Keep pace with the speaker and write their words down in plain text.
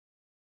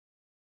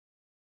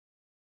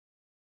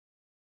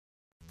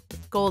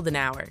Golden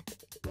hour.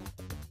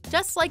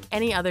 Just like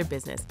any other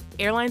business,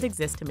 airlines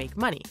exist to make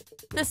money.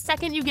 The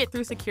second you get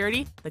through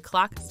security, the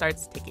clock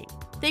starts ticking.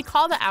 They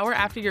call the hour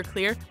after you're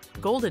clear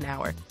golden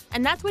hour,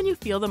 and that's when you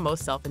feel the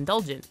most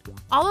self-indulgent.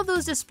 All of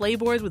those display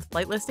boards with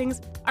flight listings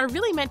are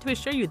really meant to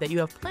assure you that you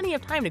have plenty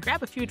of time to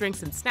grab a few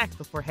drinks and snacks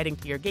before heading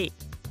to your gate.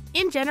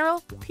 In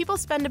general, people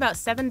spend about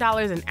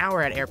 $7 an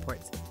hour at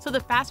airports, so the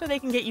faster they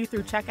can get you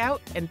through checkout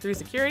and through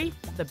security,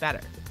 the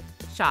better.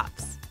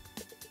 Shops.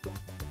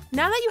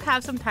 Now that you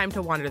have some time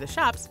to wander the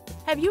shops,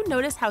 have you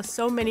noticed how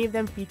so many of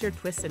them feature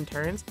twists and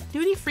turns?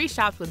 Duty-free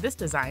shops with this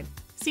design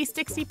see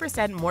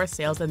 60% more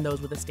sales than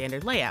those with a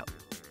standard layout.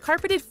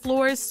 Carpeted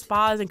floors,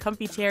 spas, and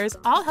comfy chairs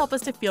all help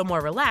us to feel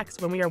more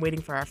relaxed when we are waiting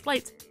for our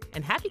flights,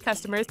 and happy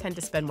customers tend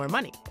to spend more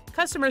money.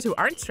 Customers who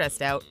aren't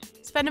stressed out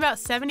spend about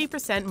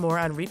 70% more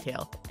on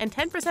retail and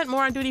 10%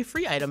 more on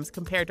duty-free items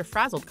compared to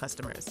frazzled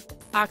customers.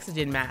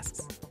 Oxygen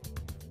masks.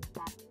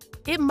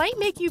 It might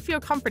make you feel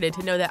comforted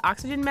to know that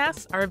oxygen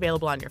masks are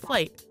available on your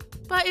flight,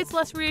 but it's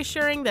less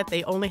reassuring that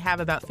they only have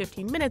about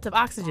 15 minutes of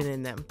oxygen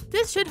in them.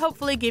 This should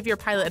hopefully give your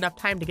pilot enough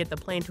time to get the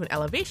plane to an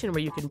elevation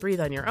where you can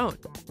breathe on your own.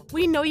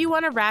 We know you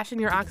want to ration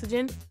your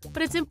oxygen,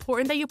 but it's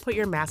important that you put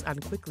your mask on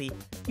quickly.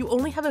 You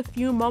only have a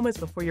few moments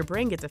before your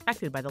brain gets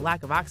affected by the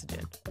lack of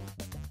oxygen.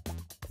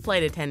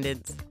 Flight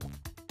attendants.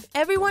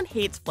 Everyone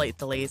hates flight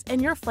delays,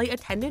 and your flight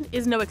attendant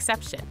is no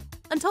exception.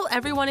 Until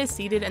everyone is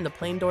seated and the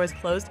plane door is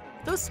closed,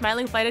 those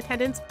smiling flight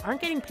attendants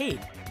aren't getting paid.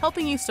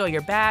 Helping you stow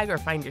your bag or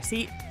find your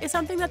seat is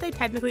something that they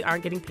technically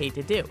aren't getting paid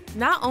to do.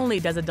 Not only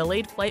does a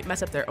delayed flight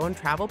mess up their own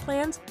travel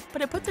plans,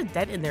 but it puts a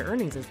dent in their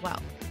earnings as well.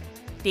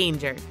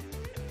 Danger.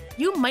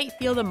 You might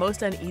feel the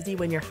most uneasy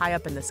when you're high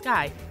up in the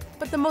sky,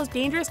 but the most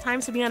dangerous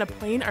times to be on a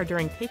plane are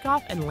during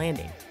takeoff and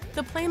landing.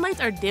 The plane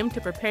lights are dimmed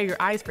to prepare your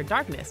eyes for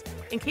darkness,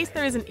 in case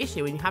there is an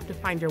issue and you have to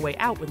find your way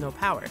out with no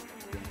power.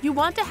 You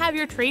want to have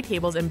your tray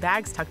tables and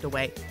bags tucked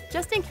away,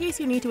 just in case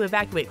you need to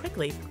evacuate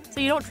quickly, so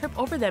you don't trip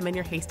over them in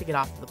your haste to get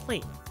off the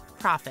plane.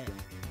 Profit.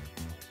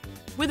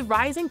 With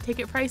rising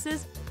ticket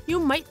prices, you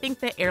might think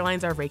that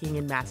airlines are raking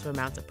in massive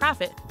amounts of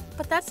profit,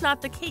 but that's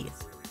not the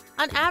case.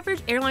 On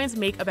average, airlines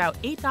make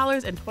about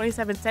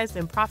 $8.27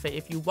 in profit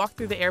if you walk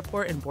through the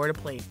airport and board a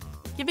plane,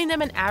 giving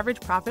them an average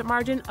profit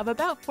margin of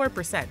about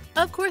 4%.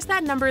 Of course,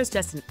 that number is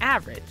just an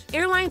average.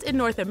 Airlines in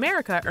North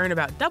America earn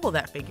about double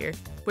that figure,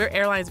 where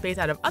airlines based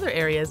out of other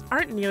areas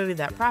aren't nearly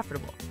that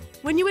profitable.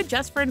 When you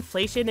adjust for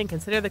inflation and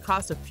consider the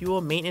cost of fuel,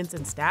 maintenance,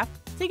 and staff,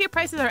 ticket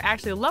prices are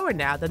actually lower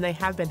now than they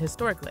have been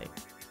historically.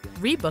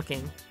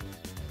 Rebooking.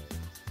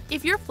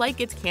 If your flight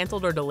gets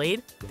canceled or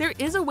delayed, there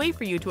is a way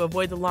for you to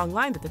avoid the long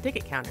lines at the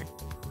ticket counter.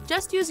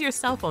 Just use your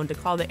cell phone to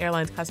call the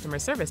airline's customer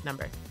service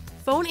number.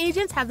 Phone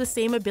agents have the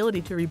same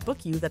ability to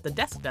rebook you that the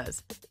desk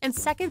does, and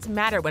seconds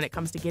matter when it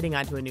comes to getting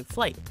onto a new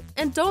flight.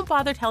 And don't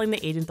bother telling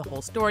the agent the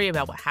whole story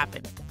about what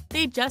happened.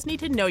 They just need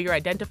to know your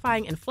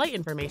identifying and flight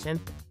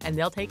information, and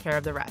they'll take care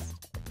of the rest.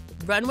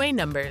 Runway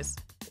numbers.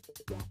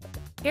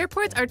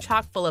 Airports are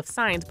chock full of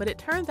signs, but it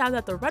turns out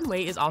that the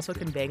runway is also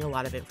conveying a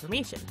lot of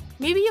information.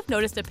 Maybe you've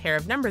noticed a pair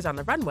of numbers on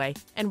the runway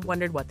and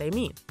wondered what they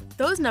mean.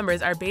 Those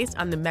numbers are based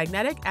on the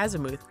magnetic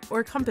azimuth,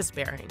 or compass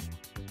bearing.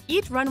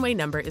 Each runway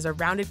number is a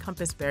rounded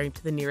compass bearing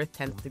to the nearest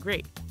 10th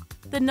degree.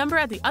 The number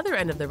at the other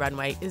end of the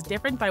runway is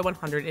different by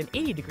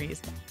 180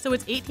 degrees, so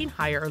it's 18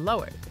 higher or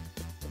lower.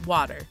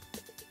 Water.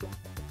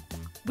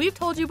 We've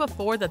told you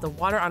before that the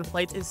water on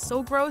flights is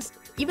so gross,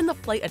 even the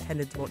flight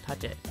attendants won't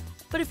touch it.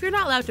 But if you're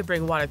not allowed to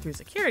bring water through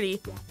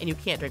security, and you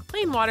can't drink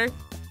plain water,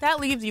 that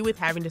leaves you with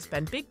having to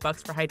spend big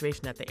bucks for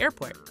hydration at the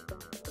airport.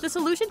 The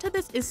solution to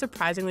this is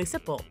surprisingly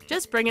simple.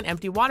 Just bring an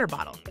empty water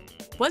bottle.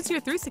 Once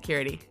you're through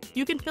security,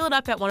 you can fill it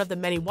up at one of the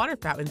many water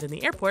fountains in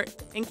the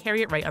airport and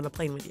carry it right on the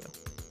plane with you.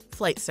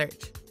 Flight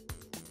search.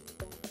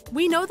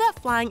 We know that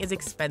flying is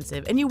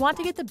expensive and you want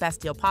to get the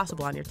best deal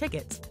possible on your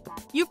tickets.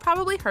 You've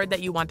probably heard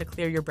that you want to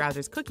clear your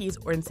browser's cookies,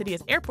 or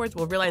insidious airports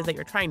will realize that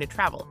you're trying to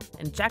travel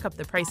and jack up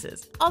the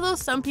prices. Although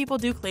some people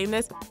do claim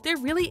this, there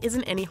really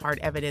isn't any hard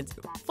evidence.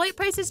 Flight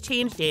prices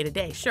change day to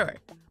day, sure,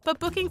 but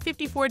booking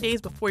 54 days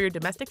before your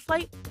domestic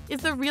flight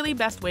is the really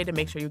best way to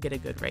make sure you get a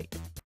good rate.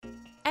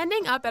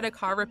 Ending up at a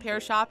car repair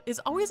shop is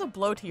always a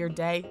blow to your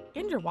day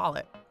and your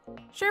wallet.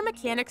 Sure,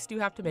 mechanics do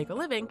have to make a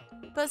living,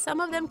 but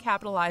some of them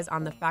capitalize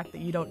on the fact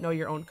that you don't know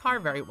your own car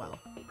very well.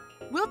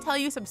 We'll tell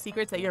you some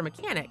secrets that your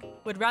mechanic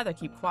would rather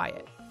keep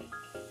quiet.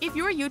 If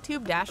your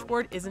YouTube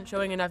dashboard isn't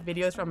showing enough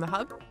videos from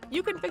TheHUB,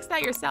 you can fix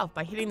that yourself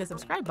by hitting the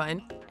subscribe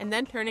button and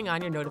then turning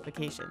on your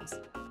notifications.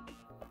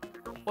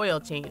 Oil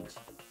change.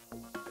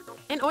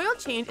 An oil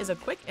change is a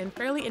quick and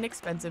fairly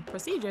inexpensive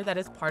procedure that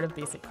is part of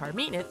basic car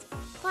maintenance,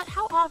 but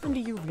how often do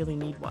you really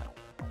need one?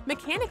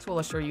 Mechanics will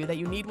assure you that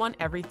you need one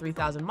every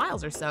 3,000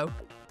 miles or so,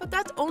 but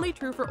that's only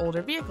true for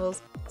older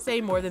vehicles,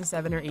 say more than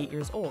 7 or 8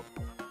 years old.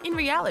 In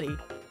reality,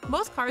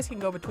 most cars can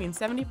go between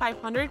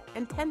 7,500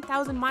 and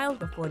 10,000 miles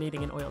before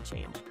needing an oil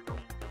change.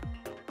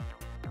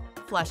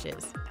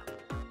 Flushes.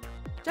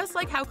 Just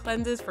like how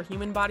cleanses for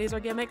human bodies are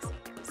gimmicks,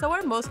 so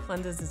are most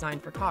cleanses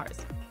designed for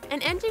cars.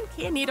 An engine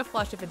can need a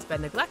flush if it's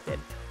been neglected,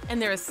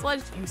 and there is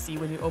sludge you see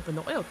when you open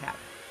the oil cap.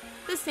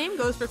 The same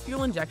goes for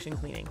fuel injection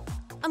cleaning.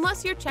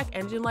 Unless your check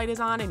engine light is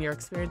on and you're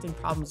experiencing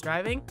problems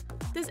driving,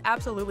 this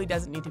absolutely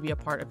doesn't need to be a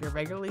part of your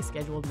regularly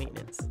scheduled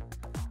maintenance.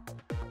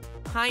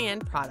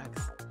 High-end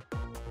products.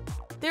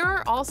 There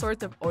are all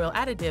sorts of oil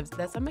additives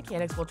that some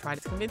mechanics will try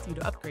to convince you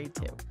to upgrade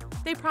to.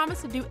 They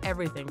promise to do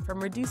everything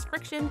from reduce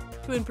friction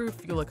to improve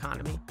fuel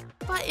economy,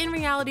 but in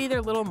reality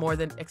they're little more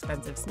than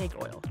expensive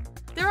snake oil.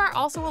 There are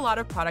also a lot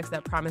of products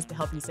that promise to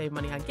help you save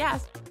money on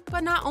gas,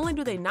 but not only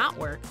do they not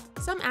work,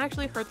 some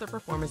actually hurt the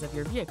performance of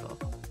your vehicle.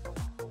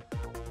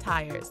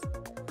 Tires.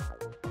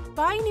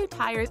 Buying new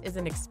tires is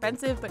an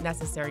expensive but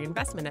necessary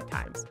investment at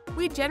times.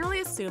 We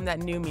generally assume that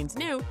new means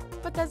new,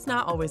 but that's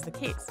not always the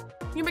case.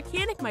 Your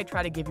mechanic might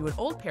try to give you an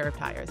old pair of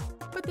tires,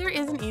 but there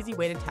is an easy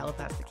way to tell if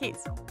that's the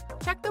case.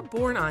 Check the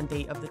born-on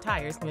date of the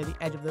tires near the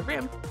edge of the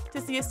rim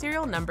to see a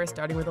serial number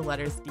starting with the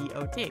letters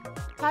DOT.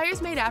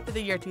 Tires made after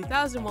the year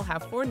 2000 will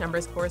have 4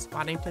 numbers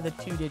corresponding to the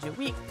 2-digit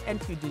week and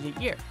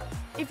 2-digit year.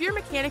 If your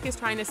mechanic is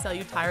trying to sell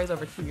you tires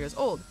over 2 years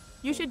old,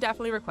 you should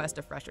definitely request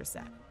a fresher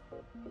set.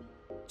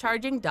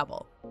 Charging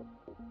double.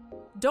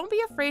 Don't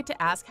be afraid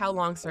to ask how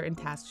long certain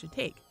tasks should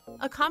take.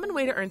 A common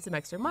way to earn some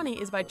extra money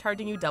is by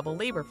charging you double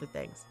labor for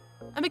things.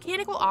 A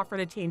mechanic will offer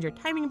to change your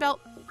timing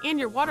belt and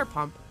your water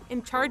pump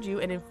and charge you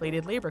an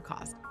inflated labor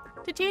cost.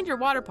 To change your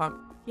water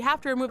pump, you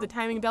have to remove the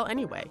timing belt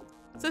anyway,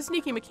 so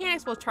sneaky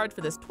mechanics will charge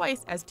for this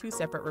twice as 2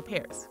 separate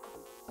repairs.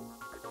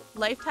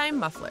 Lifetime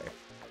muffler.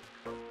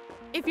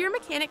 If your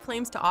mechanic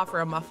claims to offer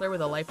a muffler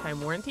with a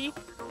lifetime warranty,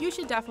 you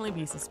should definitely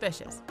be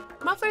suspicious.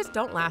 Mufflers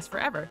don't last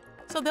forever,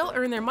 so they'll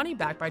earn their money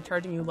back by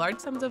charging you large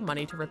sums of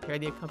money to repair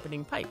the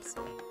accompanying pipes.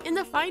 In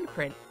the fine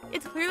print,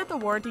 it's clear that the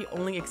warranty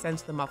only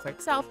extends to the muffler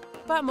itself,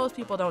 but most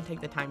people don't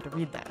take the time to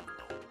read that.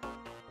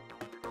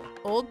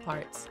 Old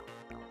parts.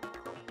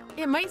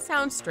 It might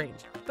sound strange,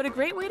 but a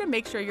great way to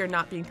make sure you're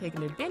not being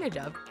taken advantage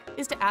of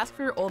is to ask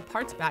for your old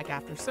parts back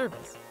after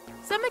service.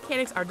 Some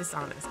mechanics are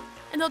dishonest,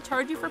 and they'll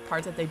charge you for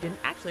parts that they didn't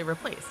actually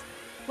replace.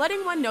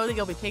 Letting one know that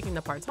you'll be taking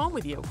the parts home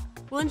with you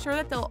will ensure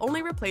that they'll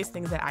only replace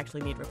things that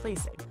actually need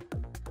replacing.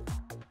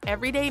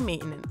 Everyday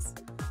maintenance.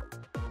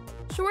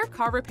 Sure,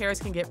 car repairs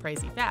can get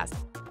pricey fast,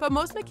 but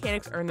most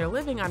mechanics earn their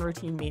living on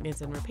routine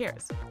maintenance and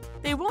repairs.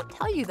 They won't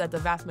tell you that the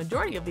vast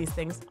majority of these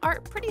things are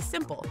pretty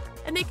simple,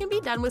 and they can be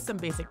done with some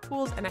basic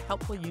tools and a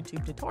helpful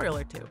YouTube tutorial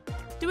or two.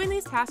 Doing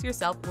these tasks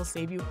yourself will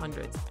save you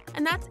hundreds,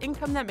 and that's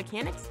income that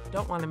mechanics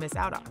don't want to miss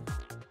out on.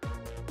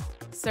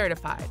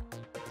 Certified.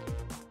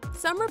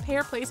 Some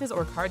repair places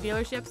or car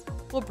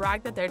dealerships will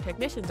brag that their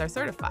technicians are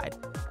certified,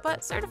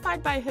 but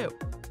certified by who?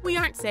 We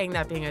aren't saying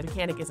that being a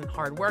mechanic isn't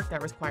hard work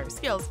that requires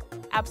skills.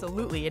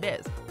 Absolutely it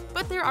is.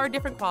 But there are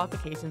different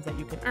qualifications that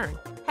you can earn.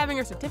 Having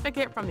a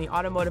certificate from the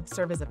Automotive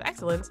Service of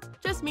Excellence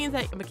just means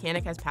that a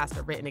mechanic has passed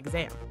a written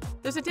exam.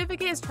 The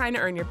certificate is trying to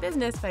earn your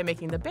business by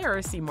making the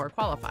bearer seem more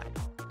qualified.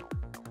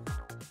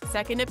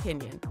 Second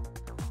opinion.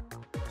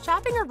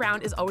 Shopping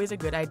around is always a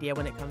good idea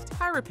when it comes to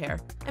car repair,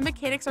 and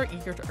mechanics are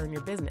eager to earn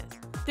your business.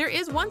 There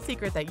is one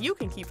secret that you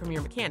can keep from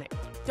your mechanic.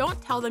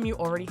 Don't tell them you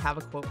already have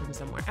a quote from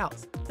somewhere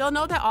else. They'll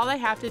know that all they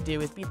have to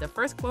do is beat the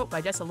first quote by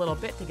just a little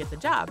bit to get the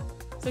job,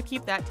 so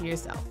keep that to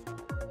yourself.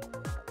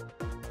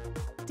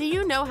 Do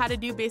you know how to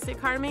do basic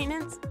car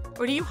maintenance?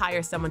 Or do you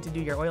hire someone to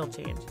do your oil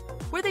change?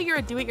 Whether you're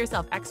a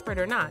do-it-yourself expert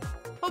or not,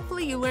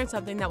 hopefully you learned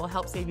something that will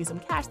help save you some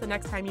cash the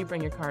next time you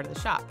bring your car to the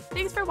shop.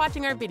 Thanks for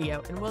watching our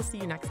video, and we'll see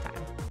you next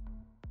time.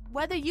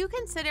 Whether you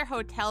consider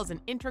hotels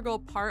an integral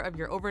part of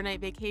your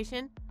overnight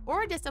vacation,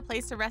 or just a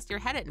place to rest your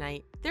head at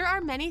night, there are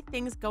many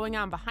things going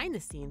on behind the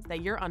scenes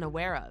that you're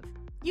unaware of.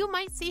 You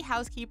might see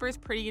housekeepers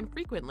pretty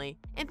infrequently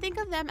and think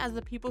of them as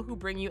the people who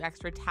bring you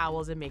extra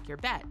towels and make your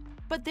bed.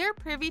 But they're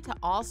privy to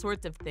all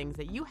sorts of things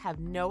that you have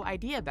no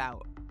idea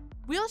about.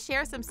 We'll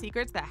share some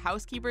secrets that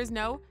housekeepers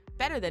know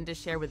better than to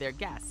share with their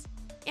guests,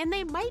 and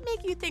they might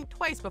make you think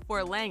twice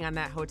before laying on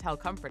that hotel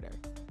comforter.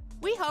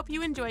 We hope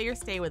you enjoy your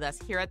stay with us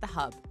here at The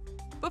Hub.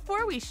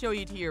 Before we show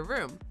you to your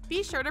room,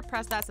 be sure to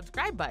press that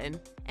subscribe button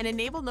and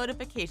enable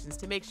notifications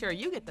to make sure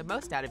you get the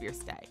most out of your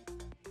stay.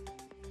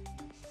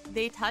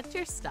 They touch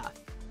your stuff.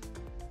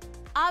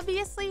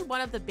 Obviously, one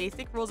of the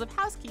basic rules of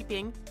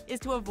housekeeping is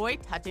to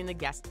avoid touching the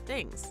guest's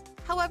things.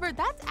 However,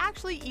 that's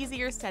actually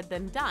easier said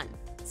than done.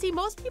 See,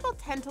 most people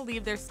tend to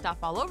leave their stuff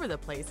all over the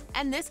place,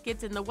 and this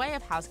gets in the way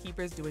of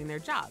housekeepers doing their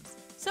jobs.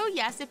 So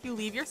yes, if you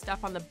leave your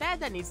stuff on the bed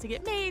that needs to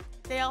get made,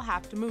 they'll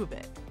have to move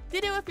it.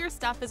 Ditto if your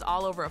stuff is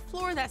all over a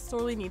floor that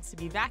sorely needs to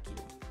be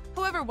vacuumed.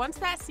 However, once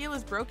that seal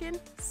is broken,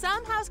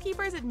 some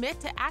housekeepers admit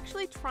to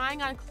actually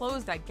trying on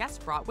clothes that guests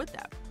brought with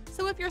them.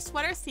 So if your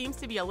sweater seems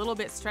to be a little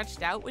bit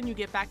stretched out when you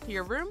get back to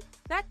your room,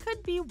 that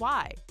could be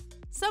why.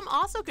 Some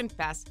also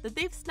confess that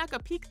they've snuck a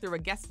peek through a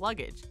guest's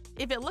luggage,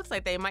 if it looks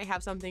like they might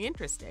have something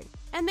interesting.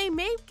 And they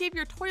may give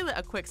your toilet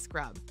a quick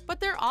scrub,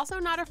 but they're also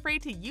not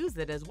afraid to use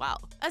it as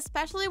well.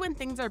 Especially when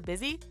things are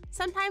busy,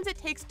 sometimes it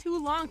takes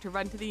too long to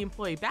run to the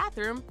employee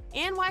bathroom,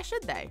 and why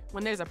should they,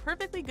 when there's a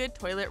perfectly good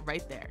toilet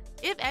right there?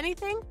 If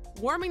anything,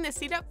 warming the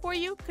seat up for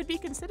you could be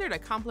considered a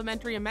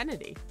complimentary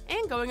amenity,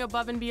 and going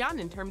above and beyond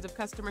in terms of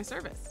customer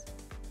service.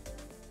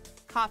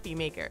 Coffee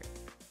maker.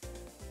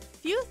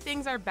 Few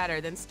things are better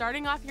than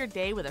starting off your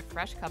day with a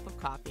fresh cup of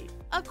coffee.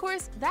 Of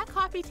course, that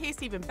coffee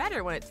tastes even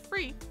better when it's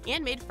free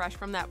and made fresh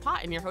from that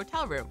pot in your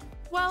hotel room.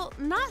 Well,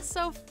 not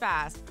so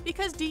fast,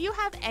 because do you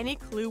have any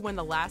clue when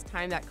the last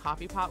time that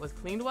coffee pot was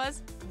cleaned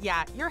was?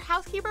 Yeah, your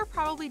housekeeper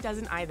probably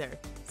doesn't either.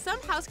 Some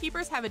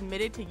housekeepers have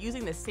admitted to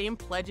using the same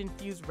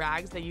pledge-infused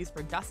rags they use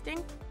for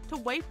dusting to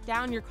wipe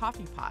down your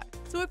coffee pot.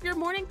 So if your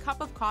morning cup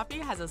of coffee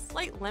has a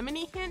slight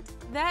lemony hint,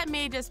 that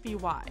may just be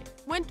why.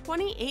 When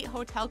 28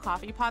 hotel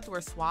coffee pots were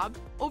swabbed,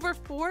 over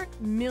 4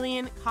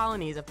 million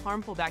colonies of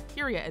harmful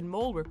bacteria and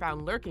mold were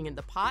found lurking in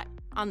the pot,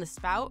 on the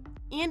spout,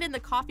 and in the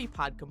coffee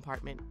pod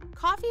compartment.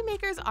 Coffee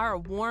makers are a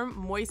warm,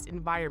 moist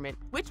environment,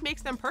 which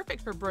makes them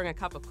perfect for brewing a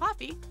cup of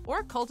coffee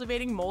or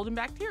cultivating mold and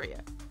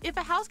bacteria. If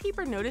a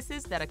housekeeper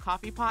notices that a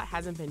coffee pot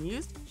hasn't been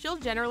used, she'll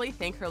generally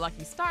thank her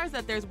lucky stars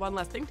that there's one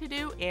less thing to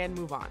do and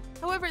move on.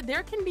 However,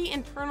 there can be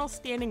internal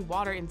standing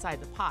water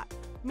inside the pot,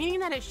 meaning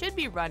that it should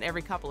be run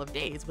every couple of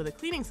days with a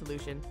cleaning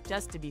solution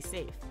just to be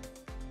safe.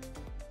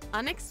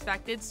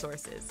 Unexpected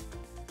sources.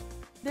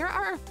 There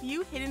are a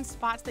few hidden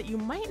spots that you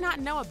might not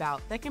know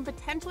about that can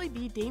potentially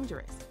be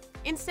dangerous.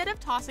 Instead of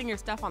tossing your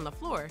stuff on the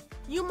floor,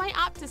 you might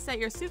opt to set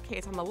your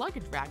suitcase on the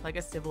luggage rack like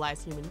a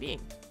civilized human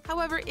being.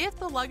 However, if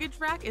the luggage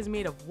rack is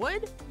made of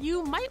wood,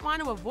 you might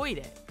want to avoid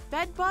it.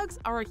 Bed bugs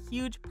are a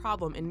huge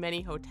problem in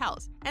many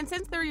hotels, and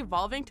since they're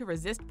evolving to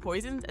resist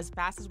poisons as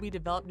fast as we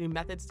develop new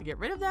methods to get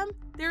rid of them,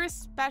 they're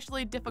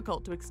especially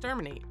difficult to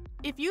exterminate.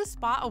 If you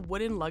spot a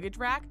wooden luggage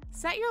rack,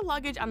 set your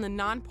luggage on the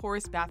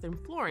non-porous bathroom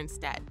floor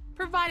instead,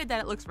 provided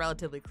that it looks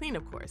relatively clean,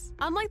 of course.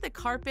 Unlike the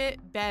carpet,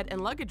 bed, and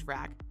luggage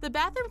rack, the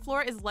bathroom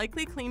floor is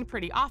likely cleaned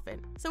pretty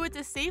often, so it's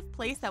a safe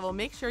place that will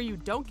make sure you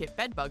don't get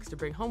bed bugs to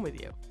bring home with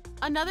you.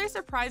 Another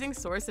surprising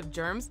source of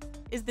germs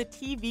is the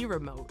TV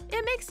remote.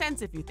 It makes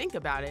sense if you think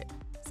about it,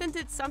 since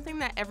it's something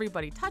that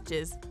everybody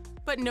touches,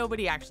 but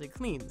nobody actually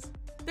cleans.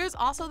 There's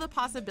also the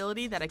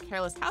possibility that a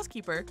careless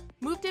housekeeper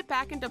moved it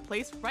back into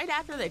place right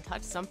after they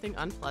touched something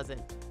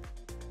unpleasant.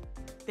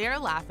 They're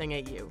laughing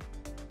at you.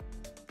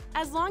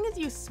 As long as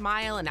you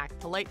smile and act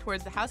polite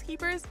towards the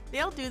housekeepers,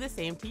 they'll do the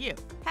same to you.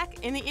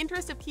 Heck, in the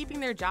interest of keeping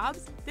their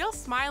jobs, they'll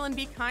smile and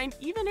be kind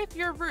even if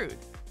you're rude.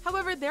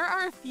 However, there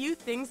are a few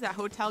things that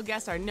hotel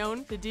guests are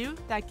known to do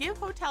that give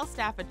hotel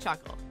staff a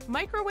chuckle.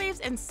 Microwaves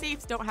and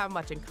safes don't have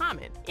much in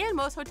common, and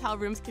most hotel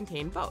rooms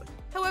contain both.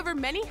 However,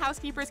 many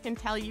housekeepers can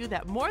tell you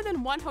that more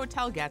than one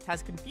hotel guest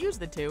has confused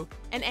the two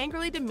and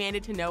angrily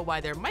demanded to know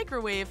why their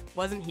microwave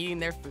wasn't heating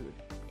their food.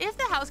 If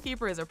the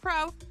housekeeper is a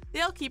pro,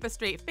 they'll keep a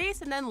straight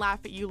face and then laugh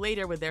at you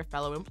later with their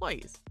fellow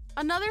employees.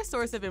 Another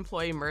source of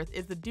employee mirth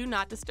is the Do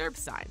Not Disturb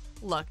sign.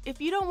 Look,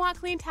 if you don't want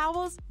clean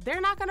towels,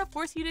 they're not going to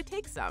force you to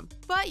take some.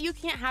 But you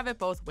can't have it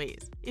both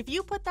ways. If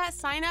you put that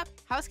sign up,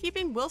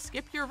 housekeeping will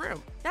skip your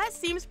room. That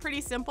seems pretty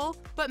simple,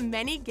 but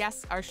many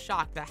guests are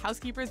shocked that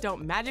housekeepers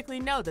don't magically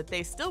know that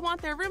they still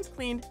want their rooms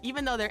cleaned,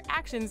 even though their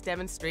actions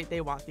demonstrate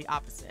they want the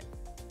opposite.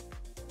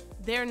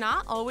 They're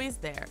not always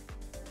there.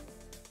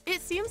 It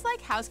seems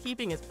like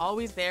housekeeping is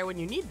always there when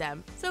you need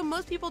them, so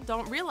most people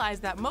don't realize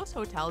that most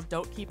hotels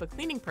don't keep a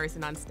cleaning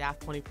person on staff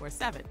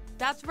 24/7.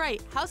 That's right,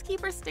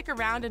 housekeepers stick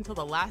around until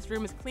the last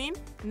room is clean,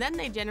 and then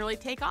they generally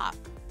take off.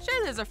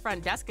 Sure, there's a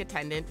front desk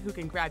attendant who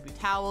can grab you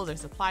towels or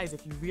supplies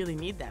if you really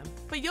need them,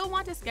 but you'll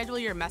want to schedule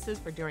your messes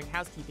for during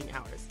housekeeping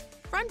hours.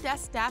 Front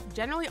desk staff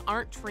generally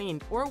aren't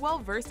trained or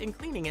well-versed in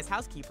cleaning as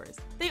housekeepers.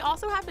 They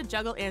also have to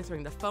juggle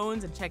answering the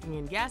phones and checking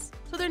in guests,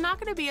 so they're not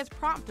going to be as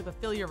prompt to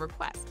fulfill your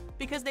request,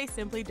 because they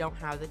simply don't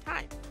have the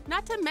time.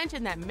 Not to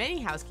mention that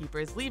many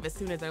housekeepers leave as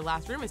soon as their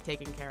last room is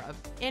taken care of,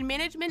 and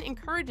management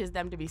encourages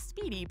them to be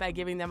speedy by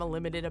giving them a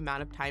limited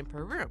amount of time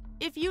per room.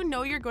 If you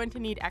know you're going to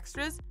need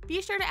extras,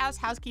 be sure to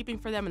ask housekeeping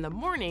for them in the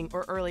morning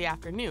or early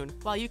afternoon,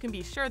 while you can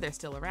be sure they're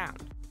still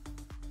around.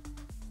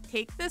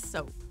 Take the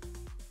soap.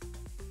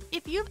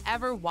 If you've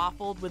ever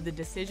waffled with the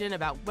decision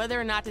about whether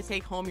or not to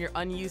take home your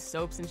unused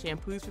soaps and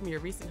shampoos from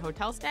your recent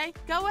hotel stay,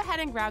 go ahead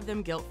and grab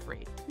them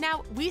guilt-free.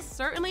 Now, we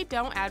certainly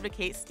don't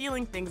advocate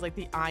stealing things like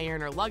the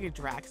iron or luggage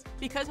racks,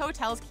 because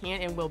hotels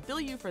can and will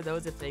bill you for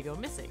those if they go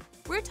missing.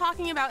 We're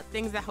talking about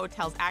things that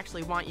hotels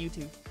actually want you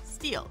to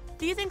steal.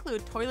 These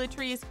include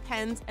toiletries,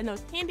 pens, and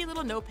those handy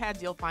little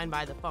notepads you'll find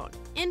by the phone.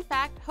 In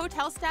fact,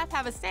 hotel staff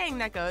have a saying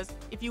that goes,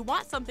 if you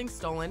want something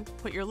stolen,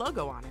 put your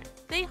logo on it.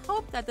 They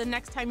hope that the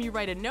next time you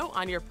write a note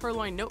on your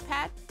purloined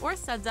notepad or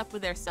suds up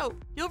with their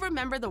soap, you'll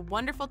remember the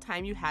wonderful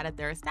time you had at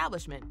their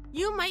establishment.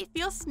 You might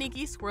feel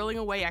sneaky swirling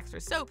away extra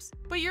soaps,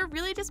 but you're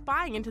really just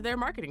buying into their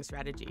marketing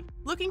strategy.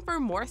 Looking for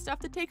more stuff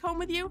to take home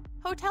with you?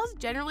 Hotels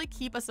generally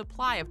keep a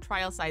supply of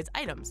trial-size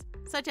items,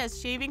 such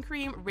as shaving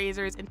cream,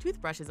 razors, and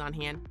toothbrushes on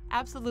hand,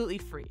 absolutely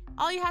free.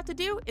 All you have to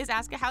do is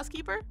ask a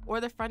housekeeper or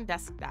the front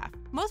desk staff.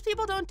 Most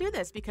people don't do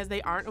this because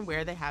they aren't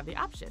aware they have the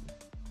option.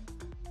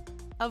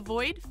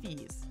 Avoid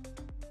fees.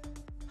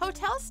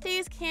 Hotel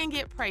stays can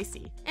get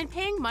pricey, and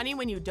paying money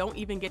when you don't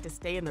even get to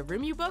stay in the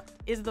room you booked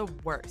is the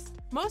worst.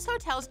 Most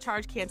hotels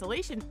charge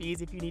cancellation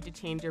fees if you need to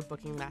change your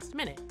booking last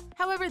minute.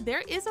 However,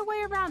 there is a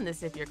way around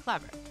this if you're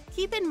clever.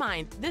 Keep in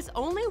mind, this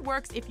only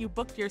works if you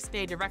booked your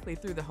stay directly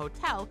through the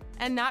hotel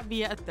and not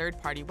via a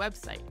third-party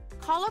website.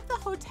 Call up the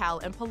hotel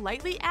and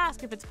politely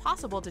ask if it's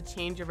possible to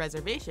change your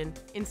reservation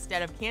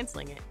instead of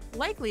canceling it.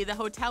 Likely, the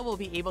hotel will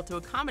be able to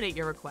accommodate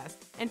your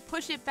request and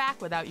push it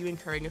back without you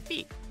incurring a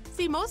fee.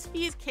 See, most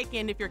fees kick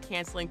in if you're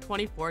canceling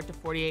 24 to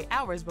 48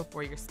 hours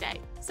before your stay.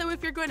 So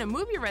if you're going to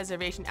move your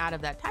reservation out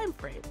of that time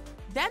frame,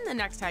 then the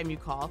next time you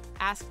call,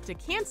 ask to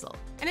cancel,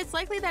 and it's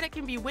likely that it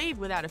can be waived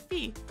without a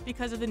fee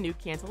because of the new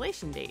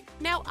cancellation date.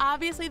 Now,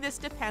 obviously this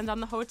depends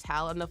on the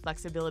hotel and the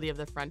flexibility of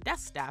the front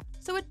desk staff,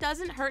 so it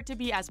doesn't hurt to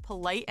be as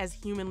polite as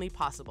humanly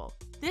possible.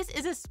 This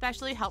is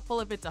especially helpful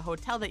if it's a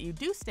hotel that you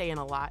do stay in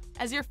a lot,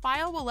 as your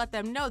file will let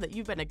them know that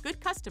you've been a good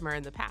customer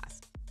in the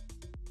past.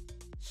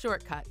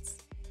 Shortcuts.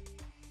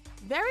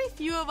 Very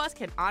few of us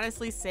can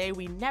honestly say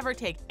we never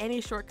take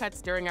any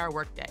shortcuts during our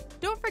workday.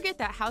 Don't forget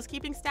that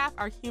housekeeping staff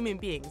are human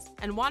beings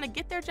and want to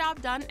get their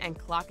job done and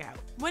clock out.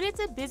 When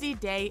it's a busy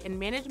day and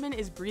management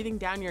is breathing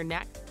down your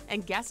neck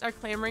and guests are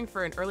clamoring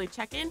for an early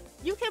check-in,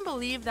 you can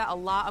believe that a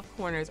lot of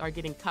corners are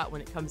getting cut when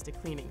it comes to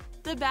cleaning.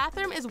 The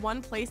bathroom is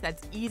one place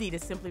that's easy to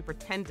simply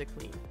pretend to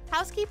clean.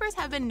 Housekeepers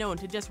have been known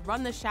to just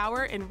run the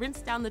shower and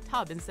rinse down the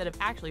tub instead of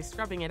actually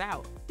scrubbing it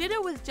out.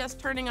 Ditto with just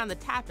turning on the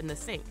tap in the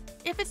sink.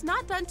 If it's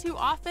not done too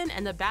often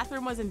and the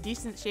bathroom was in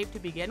decent shape to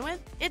begin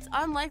with, it's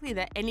unlikely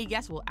that any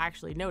guest will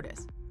actually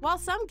notice. While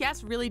some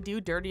guests really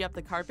do dirty up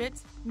the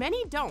carpets,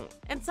 many don't,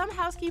 and some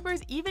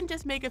housekeepers even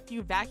just make a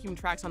few vacuum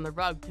tracks on the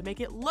rug to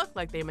make it look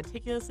like they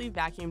meticulously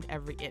vacuumed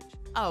every inch.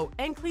 Oh,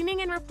 and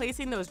cleaning and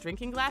replacing those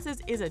drinking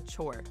glasses is a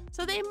chore,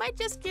 so they might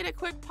just get a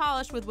quick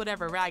polish with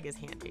whatever rag is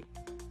handy.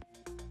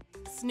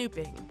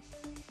 Snooping.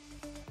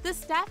 The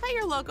staff at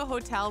your local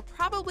hotel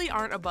probably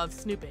aren't above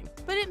snooping,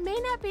 but it may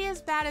not be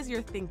as bad as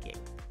you're thinking.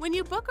 When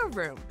you book a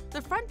room,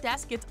 the front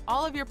desk gets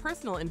all of your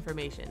personal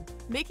information,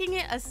 making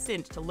it a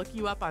cinch to look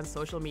you up on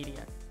social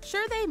media.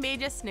 Sure, they may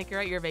just snicker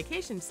at your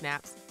vacation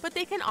snaps, but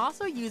they can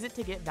also use it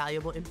to get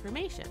valuable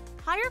information.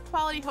 Higher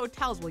quality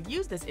hotels will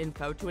use this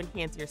info to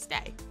enhance your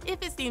stay,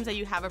 if it seems that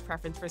you have a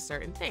preference for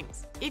certain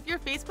things. If your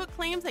Facebook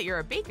claims that you're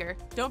a baker,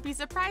 don't be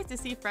surprised to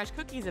see fresh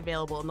cookies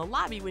available in the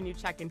lobby when you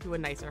check into a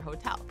nicer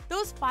hotel.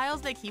 Those files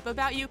they keep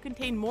about you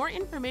contain more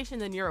information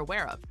than you're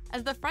aware of,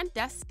 as the front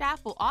desk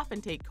staff will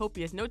often take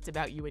copious notes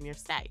about you and your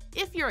stay.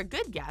 If you're a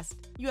good guest,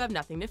 you have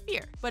nothing to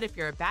fear, but if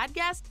you're a bad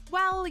guest,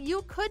 well,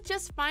 you could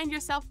just find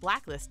yourself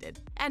blacklisted.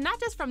 And not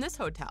just from this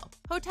hotel.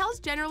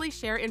 Hotels generally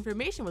share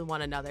information with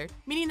one another,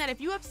 meaning that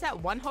if you upset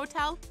one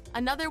hotel,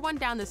 another one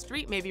down the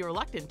street may be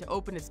reluctant to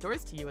open its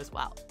doors to you as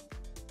well.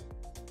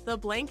 The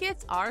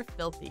blankets are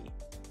filthy.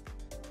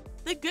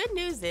 The good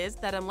news is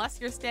that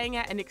unless you're staying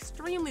at an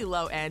extremely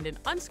low-end and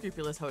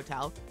unscrupulous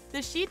hotel,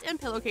 the sheets and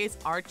pillowcase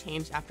are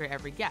changed after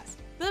every guest.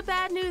 The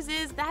bad news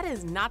is that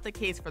is not the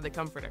case for the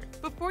comforter.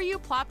 Before you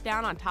plop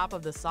down on top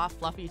of the soft,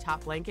 fluffy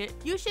top blanket,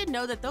 you should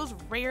know that those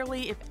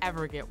rarely, if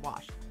ever, get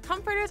washed.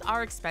 Comforters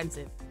are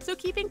expensive, so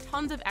keeping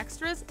tons of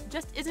extras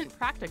just isn't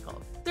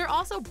practical. They're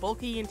also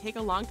bulky and take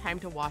a long time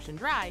to wash and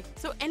dry,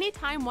 so any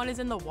time one is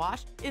in the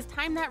wash is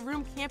time that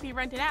room can't be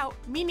rented out,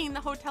 meaning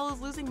the hotel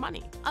is losing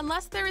money.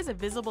 Unless there is a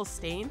visible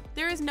stain,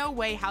 there is no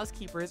way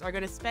housekeepers are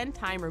going to spend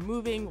time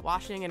removing,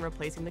 washing, and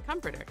replacing the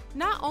comforter.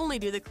 Not only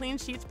do the clean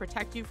sheets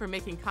protect you from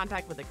making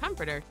contact with the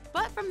comforter,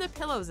 but from the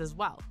pillows as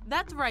well.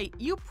 That's right,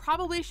 you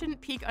probably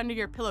shouldn't peek under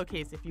your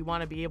pillowcase if you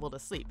want to be able to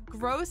sleep.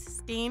 Gross,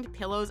 stained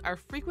pillows are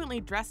frequently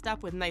dressed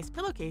up with nice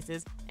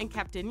pillowcases and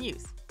kept in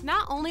use.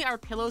 Not only are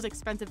pillows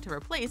expensive to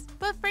replace,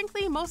 but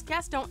frankly, most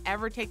guests don't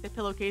ever take the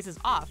pillowcases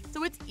off,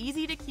 so it's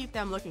easy to keep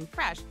them looking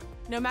fresh,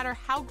 no matter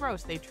how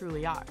gross they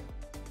truly are.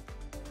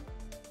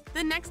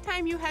 The next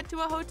time you head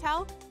to a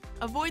hotel,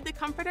 avoid the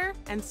comforter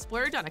and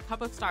splurge on a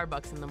cup of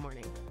Starbucks in the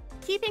morning.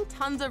 Keeping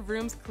tons of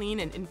rooms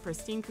clean and in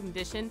pristine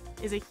condition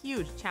is a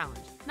huge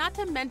challenge, not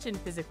to mention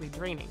physically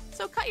draining,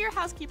 so cut your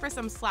housekeeper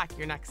some slack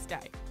your next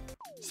stay.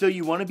 So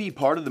you want to be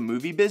part of the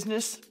movie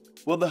business?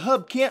 Well,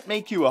 TheHUB can't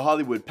make you a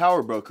Hollywood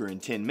power broker in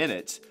 10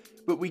 minutes,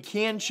 but we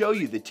can show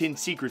you the 10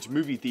 secrets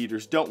movie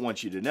theaters don't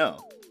want you to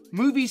know.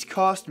 Movies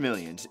cost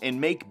millions and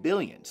make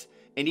billions,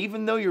 and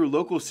even though your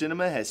local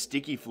cinema has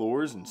sticky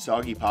floors and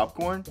soggy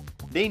popcorn,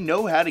 they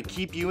know how to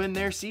keep you in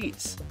their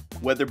seats.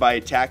 Whether by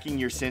attacking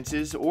your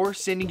senses or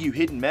sending you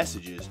hidden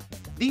messages,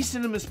 these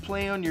cinemas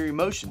play on your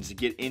emotions to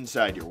get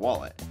inside your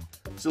wallet.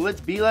 So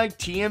let's be like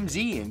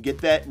TMZ and get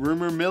that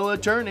rumor mill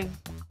a-turning.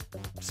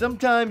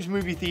 Sometimes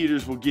movie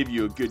theaters will give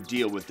you a good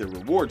deal with their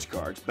rewards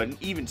cards, but an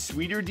even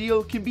sweeter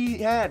deal can be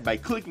had by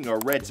clicking our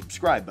red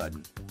subscribe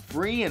button.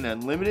 Free and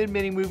unlimited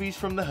mini-movies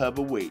from TheHUB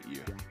await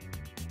you.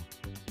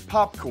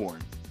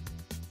 Popcorn.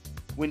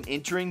 When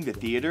entering the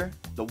theater,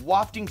 the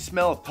wafting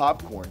smell of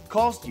popcorn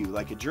calls to you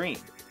like a dream.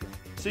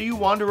 So you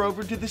wander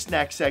over to the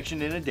snack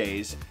section in a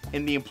daze,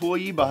 and the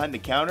employee behind the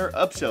counter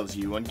upsells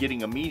you on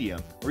getting a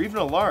medium or even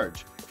a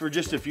large for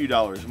just a few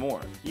dollars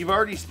more. You've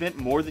already spent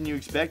more than you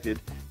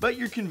expected, but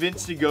you're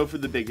convinced to go for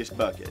the biggest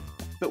bucket.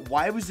 But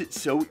why was it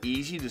so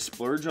easy to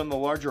splurge on the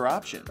larger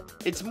option?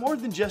 It's more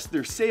than just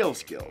their sales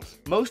skills.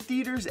 Most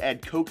theaters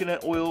add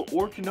coconut oil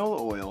or canola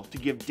oil to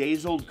give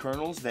days-old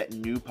kernels that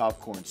new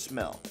popcorn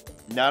smell.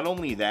 Not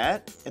only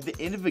that, at the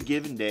end of a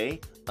given day,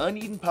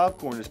 uneaten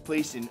popcorn is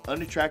placed in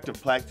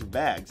unattractive plastic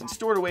bags and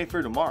stored away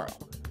for tomorrow.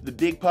 The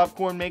big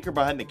popcorn maker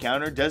behind the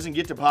counter doesn't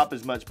get to pop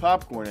as much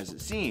popcorn as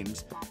it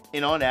seems,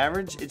 and on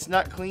average, it's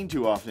not cleaned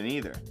too often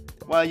either.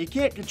 While you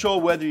can't control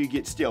whether you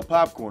get stale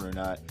popcorn or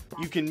not,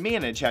 you can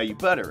manage how you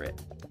butter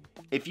it.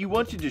 If you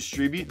want to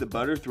distribute the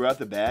butter throughout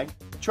the bag,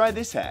 try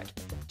this hack.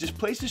 Just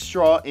place a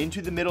straw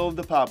into the middle of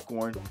the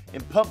popcorn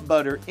and pump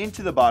butter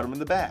into the bottom of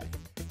the bag.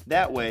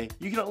 That way,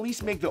 you can at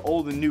least make the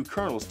old and new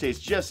kernels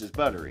taste just as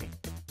buttery.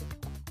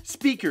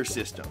 Speaker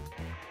system.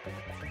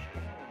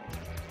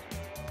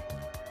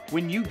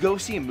 When you go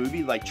see a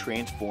movie like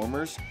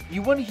Transformers,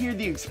 you want to hear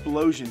the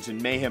explosions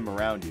and mayhem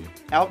around you.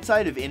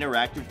 Outside of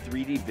interactive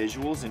 3D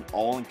visuals and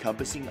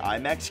all-encompassing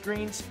IMAX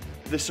screens,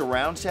 the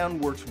surround sound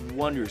works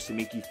wonders to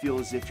make you feel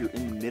as if you're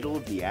in the middle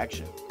of the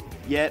action.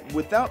 Yet,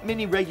 without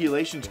many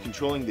regulations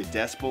controlling the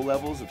decibel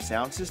levels of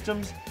sound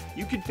systems,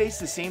 you could face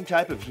the same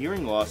type of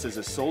hearing loss as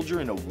a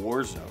soldier in a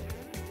war zone.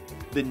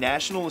 The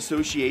National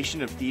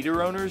Association of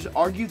Theater Owners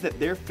argue that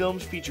their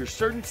films feature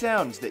certain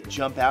sounds that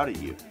jump out at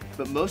you,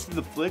 but most of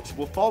the flicks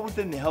will fall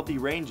within the healthy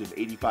range of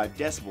 85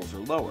 decibels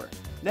or lower.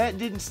 That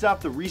didn't stop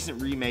the recent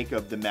remake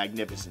of The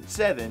Magnificent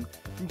Seven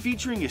from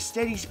featuring a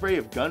steady spray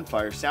of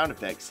gunfire sound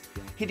effects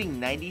hitting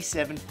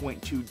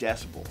 97.2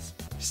 decibels,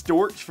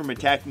 storks from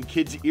attacking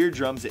kids'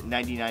 eardrums at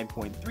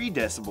 99.3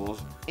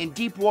 decibels, and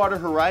Deepwater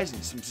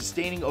Horizons from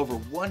sustaining over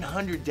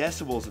 100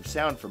 decibels of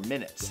sound for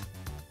minutes.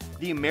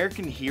 The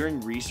American Hearing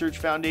Research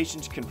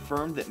Foundation's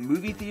confirmed that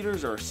movie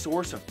theaters are a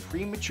source of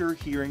premature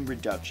hearing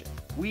reduction.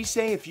 We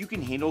say if you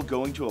can handle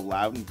going to a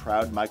loud and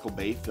proud Michael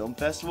Bay film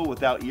festival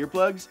without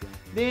earplugs,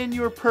 then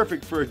you're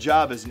perfect for a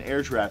job as an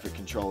air traffic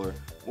controller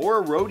or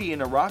a roadie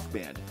in a rock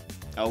band.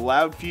 A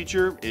loud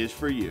future is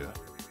for you.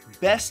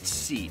 Best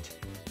seat.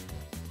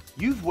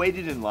 You've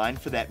waited in line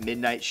for that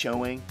midnight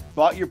showing,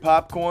 bought your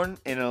popcorn,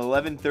 and at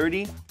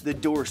 11:30, the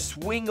doors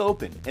swing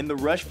open and the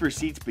rush for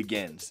seats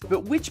begins.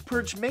 But which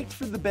perch makes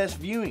for the best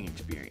viewing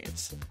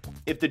experience?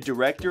 If the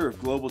director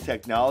of global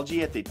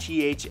technology at the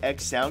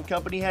THX Sound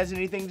Company has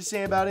anything to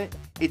say about it,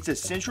 it's a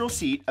central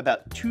seat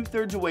about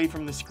 2/3 away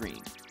from the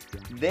screen.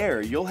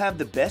 There, you'll have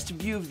the best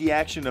view of the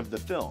action of the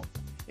film.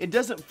 It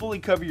doesn't fully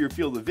cover your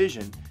field of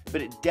vision,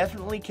 but it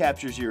definitely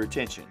captures your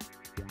attention.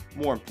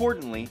 More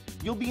importantly,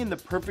 you'll be in the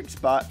perfect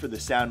spot for the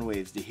sound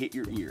waves to hit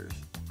your ears.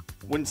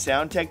 When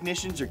sound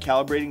technicians are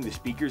calibrating the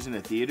speakers in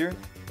a theater,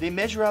 they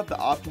measure out the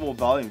optimal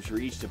volumes for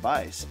each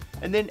device,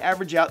 and then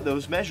average out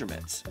those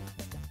measurements.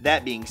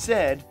 That being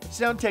said,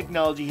 sound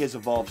technology has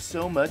evolved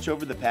so much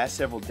over the past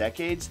several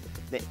decades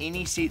that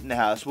any seat in the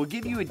house will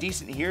give you a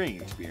decent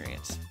hearing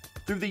experience.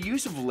 Through the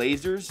use of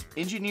lasers,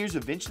 engineers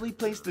eventually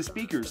placed the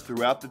speakers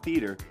throughout the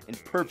theater in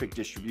perfect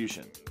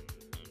distribution.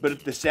 But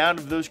if the sound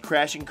of those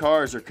crashing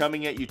cars are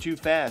coming at you too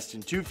fast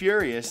and too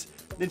furious,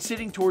 then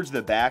sitting towards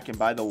the back and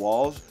by the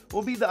walls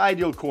will be the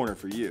ideal corner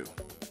for you.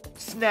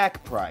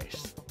 Snack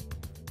price.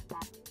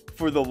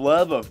 For the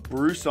love of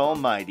Bruce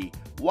Almighty,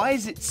 why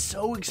is it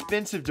so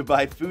expensive to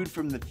buy food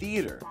from the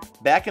theater?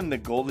 Back in the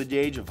golden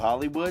age of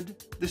Hollywood,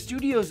 the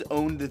studios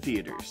owned the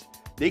theaters.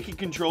 They could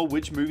control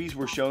which movies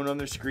were shown on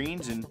their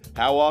screens and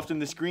how often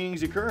the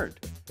screenings occurred.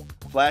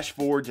 Flash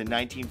forward to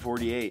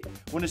 1948,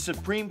 when a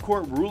Supreme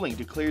Court ruling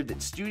declared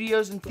that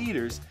studios and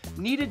theaters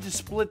needed to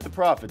split the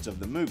profits of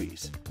the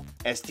movies.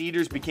 As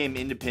theaters became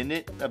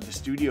independent of the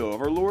studio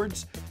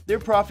overlords, their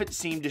profits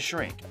seemed to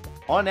shrink.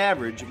 On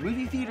average,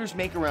 movie theaters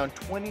make around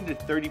 20 to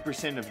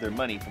 30% of their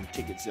money from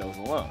ticket sales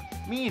alone,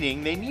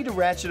 meaning they need to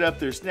ratchet up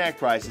their snack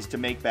prices to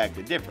make back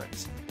the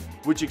difference.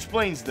 Which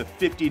explains the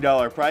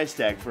 $50 price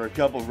tag for a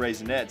couple of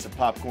Raisinets, a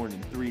popcorn,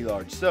 and 3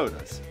 large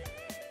sodas.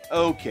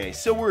 Okay,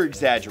 so we're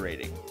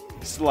exaggerating.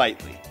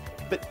 Slightly.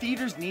 But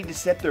theaters need to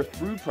set their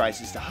food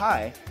prices to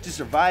high to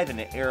survive in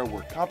an era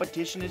where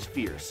competition is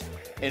fierce,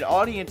 and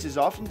audiences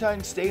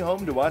oftentimes stay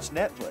home to watch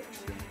Netflix.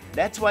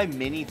 That's why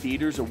many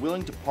theaters are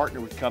willing to partner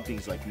with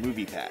companies like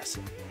MoviePass,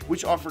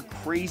 which offer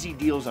crazy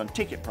deals on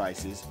ticket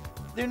prices.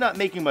 They're not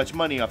making much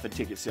money off the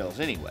ticket sales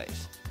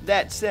anyways.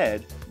 That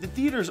said, the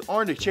theaters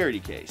aren't a charity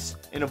case,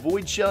 and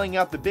avoid shelling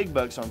out the big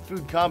bucks on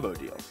food combo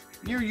deals.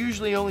 You're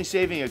usually only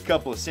saving a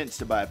couple of cents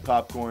to buy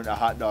popcorn, a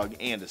hot dog,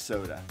 and a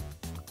soda.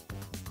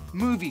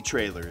 Movie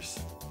trailers.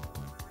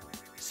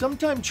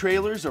 Sometimes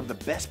trailers are the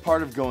best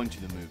part of going to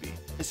the movie,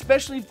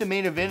 especially if the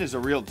main event is a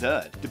real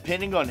dud.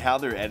 Depending on how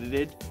they're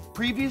edited,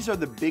 previews are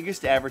the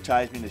biggest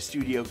advertisement a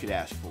studio could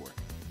ask for.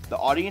 The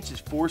audience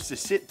is forced to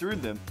sit through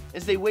them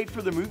as they wait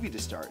for the movie to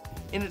start,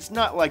 and it's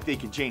not like they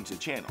can change the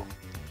channel.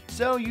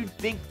 So you'd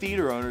think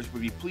theater owners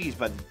would be pleased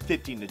by the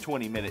 15 to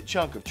 20 minute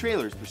chunk of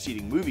trailers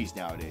preceding movies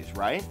nowadays,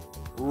 right?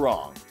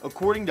 Wrong.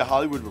 According to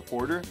Hollywood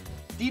Reporter,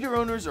 theater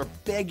owners are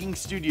begging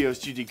studios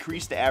to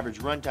decrease the average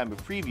runtime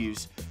of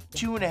previews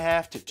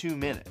 2.5 to 2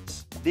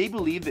 minutes. They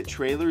believe that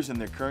trailers in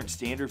their current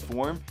standard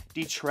form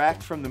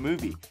detract from the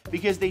movie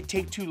because they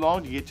take too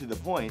long to get to the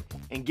point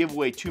and give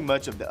away too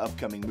much of the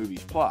upcoming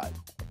movie's plot.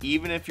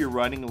 Even if you're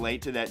running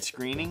late to that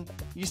screening,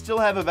 you still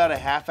have about a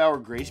half-hour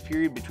grace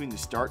period between the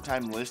start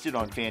time listed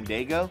on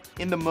Fandango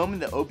and the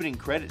moment the opening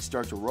credits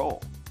start to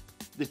roll.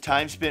 The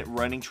time spent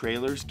running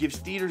trailers gives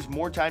theaters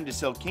more time to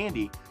sell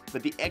candy,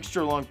 but the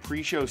extra long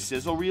pre-show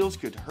sizzle reels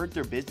could hurt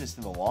their business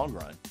in the long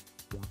run.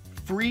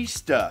 Free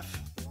stuff.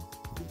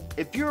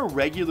 If you're a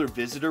regular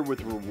visitor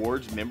with a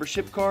rewards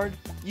membership card,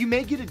 you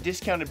may get a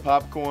discounted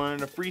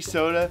popcorn, a free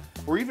soda,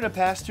 or even a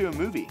pass to a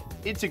movie.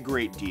 It's a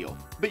great deal,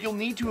 but you'll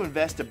need to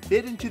invest a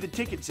bit into the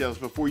ticket sales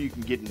before you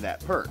can get in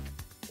that perk.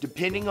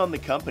 Depending on the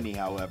company,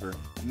 however,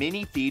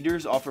 many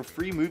theaters offer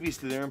free movies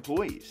to their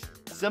employees.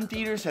 Some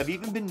theaters have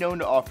even been known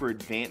to offer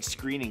advanced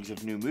screenings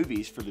of new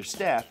movies for their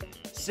staff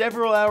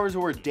several hours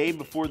or a day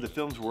before the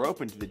films were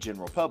open to the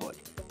general public.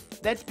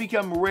 That's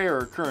become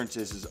rarer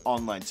occurrences as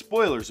online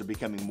spoilers are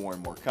becoming more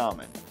and more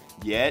common.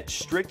 Yet,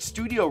 strict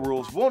studio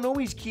rules won't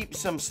always keep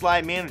some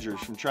sly managers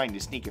from trying to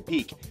sneak a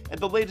peek at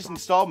the latest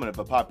installment of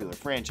a popular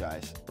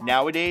franchise.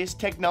 Nowadays,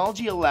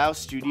 technology allows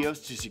studios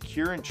to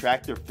secure and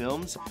track their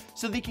films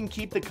so they can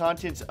keep the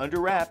contents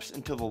under wraps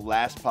until the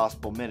last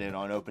possible minute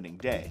on opening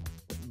day.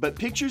 But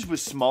pictures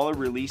with smaller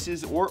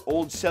releases or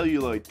old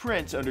celluloid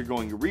prints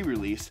undergoing a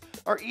re-release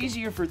are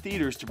easier for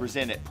theaters to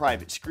present at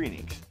private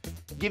screenings,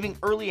 giving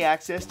early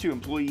access to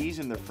employees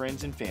and their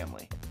friends and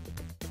family.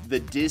 The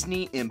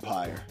Disney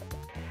Empire.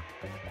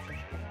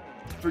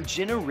 For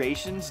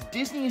generations,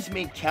 Disney has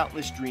made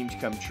countless dreams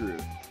come true.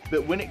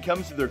 But when it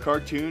comes to their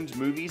cartoons,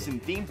 movies,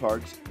 and theme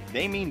parks,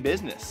 they mean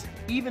business.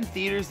 Even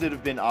theaters that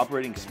have been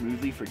operating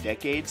smoothly for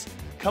decades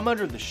come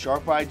under the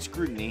sharp-eyed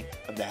scrutiny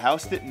of the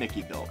house that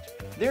Mickey built.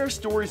 There are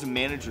stories of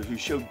managers who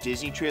showed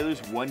Disney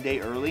trailers one day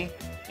early,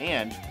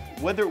 and,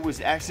 whether it was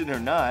accident or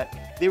not,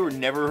 they were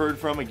never heard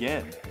from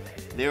again.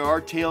 There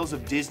are tales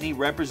of Disney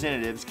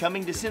representatives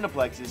coming to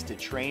Cineplexes to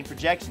train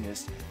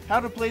projectionists how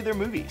to play their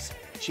movies,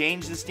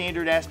 change the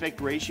standard aspect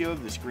ratio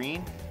of the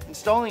screen,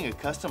 installing a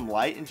custom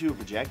light into a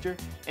projector,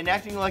 and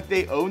acting like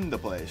they owned the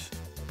place.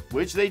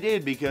 Which they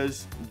did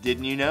because,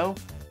 didn't you know,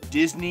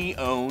 Disney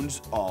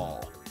owns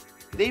all.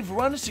 They've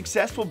run a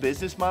successful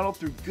business model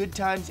through good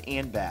times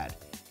and bad,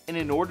 and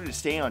in order to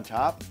stay on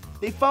top,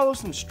 they follow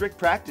some strict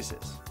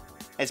practices.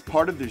 As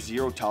part of their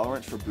zero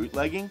tolerance for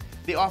bootlegging,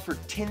 they offer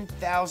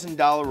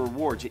 $10,000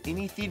 reward to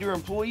any theater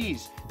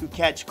employees who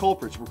catch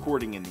culprits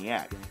recording in the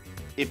act.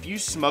 If you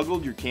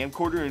smuggled your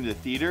camcorder into the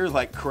theater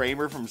like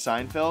Kramer from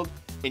Seinfeld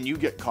and you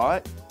get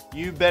caught,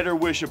 you better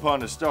wish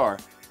upon a star,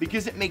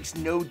 because it makes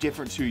no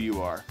difference who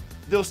you are.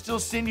 They'll still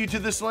send you to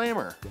the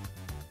slammer.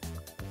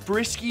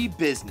 Frisky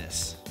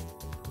business.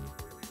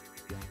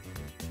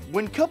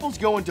 When couples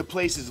go into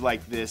places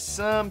like this,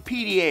 some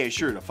PDA is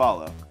sure to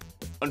follow.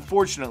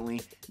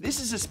 Unfortunately, this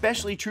is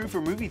especially true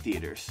for movie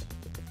theaters.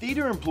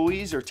 Theater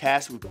employees are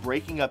tasked with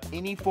breaking up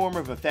any form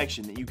of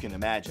affection that you can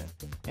imagine.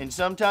 And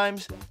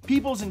sometimes,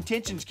 people's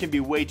intentions can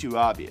be way too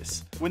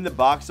obvious. When the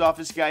box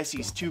office guy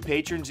sees two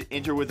patrons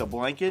enter with a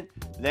blanket,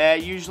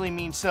 that usually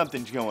means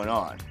something's going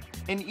on.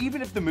 And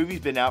even if the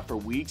movie's been out for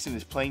weeks and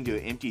is playing to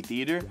an empty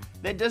theater,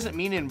 that doesn't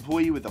mean an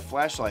employee with a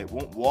flashlight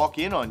won't walk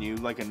in on you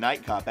like a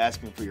night cop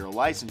asking for your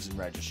license and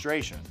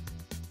registration.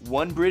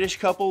 One British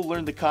couple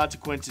learned the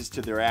consequences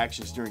to their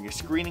actions during a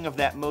screening of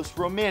that most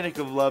romantic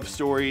of love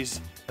stories,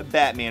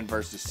 Batman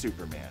vs.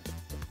 Superman.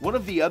 One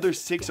of the other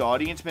 6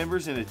 audience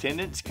members in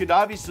attendance could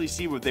obviously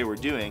see what they were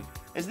doing,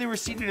 as they were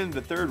seated in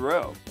the 3rd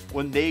row.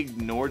 When they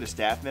ignored a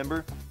staff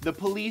member, the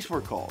police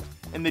were called,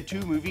 and the 2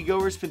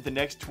 moviegoers spent the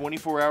next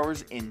 24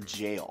 hours in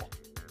jail.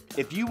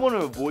 If you want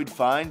to avoid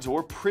fines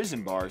or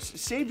prison bars,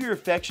 save your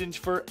affections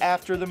for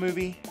after the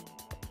movie.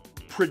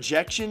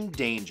 Projection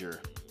danger.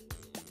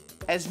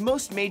 As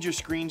most major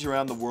screens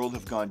around the world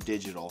have gone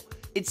digital,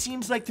 it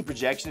seems like the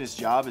projectionist's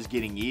job is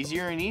getting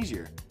easier and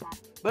easier.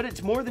 But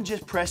it's more than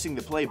just pressing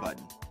the play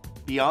button.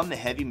 Beyond the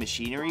heavy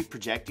machinery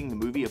projecting the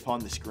movie upon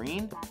the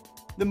screen,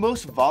 the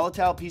most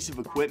volatile piece of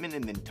equipment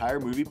in the entire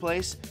movie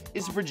place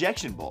is a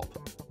projection bulb.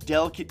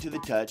 Delicate to the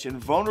touch and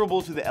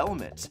vulnerable to the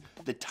elements,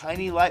 the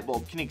tiny light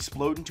bulb can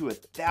explode into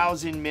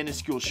 1,000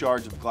 minuscule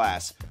shards of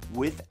glass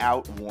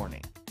without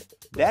warning.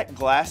 That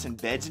glass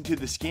embeds into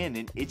the skin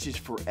and itches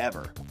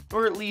forever,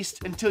 or at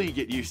least until you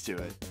get used to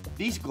it.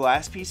 These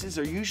glass pieces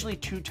are usually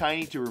too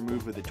tiny to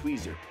remove with a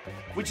tweezer,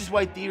 which is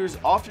why theaters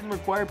often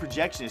require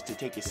projectionists to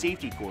take a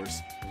safety course,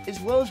 as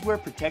well as wear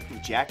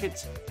protective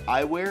jackets,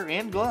 eyewear,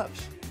 and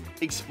gloves.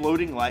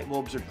 Exploding light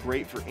bulbs are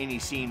great for any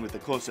scene with a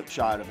close-up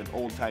shot of an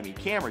old-timey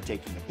camera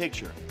taking a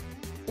picture,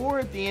 or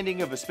at the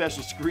ending of a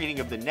special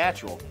screening of The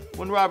Natural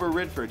when Robert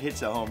Redford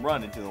hits a home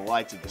run into the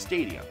lights of the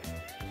stadium.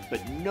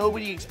 But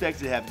nobody expects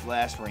to have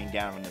glass rain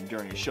down on them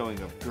during a showing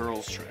of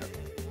Girls Trip.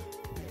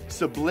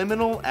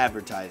 Subliminal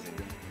advertising.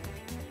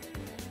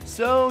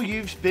 So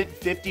you've spent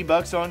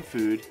 $50 on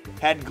food,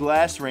 had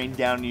glass rain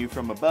down on you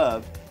from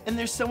above, and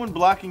there's someone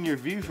blocking your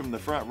view from the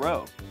front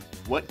row.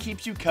 What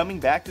keeps you coming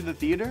back to the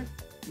theater?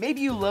 Maybe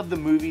you love the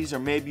movies, or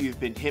maybe you've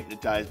been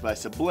hypnotized by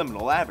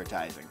subliminal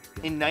advertising.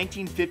 In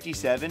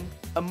 1957,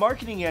 a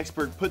marketing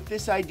expert put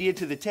this idea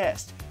to the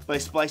test by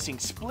splicing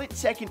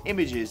split-second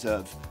images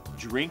of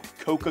 "drink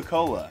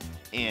Coca-Cola"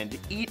 and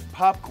 "eat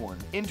popcorn"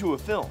 into a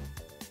film.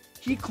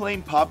 He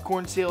claimed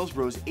popcorn sales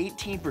rose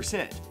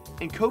 18%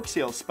 and Coke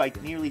sales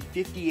spiked nearly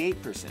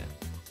 58%.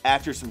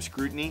 After some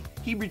scrutiny,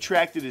 he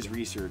retracted his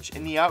research,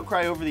 and the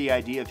outcry over the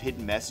idea of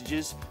hidden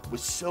messages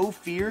was so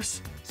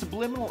fierce,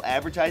 subliminal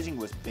advertising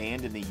was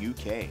banned in the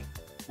UK.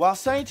 While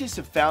scientists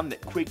have found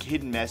that quick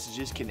hidden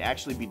messages can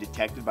actually be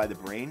detected by the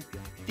brain,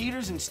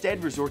 theaters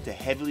instead resort to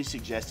heavily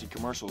suggested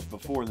commercials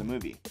before the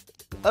movie.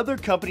 Other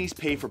companies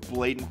pay for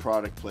blatant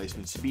product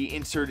placements to be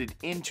inserted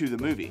into the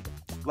movie,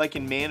 like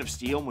in Man of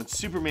Steel when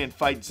Superman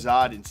fights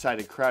Zod inside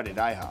a crowded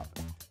IHOP.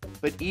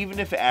 But even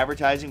if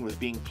advertising was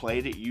being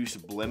played at you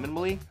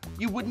subliminally,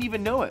 you wouldn't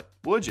even know it,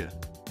 would you?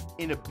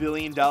 In a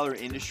billion-dollar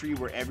industry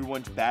where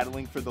everyone's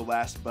battling for the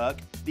last buck,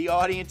 the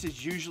audience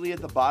is usually at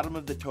the bottom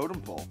of the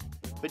totem pole.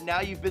 But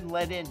now you've been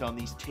let in on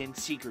these 10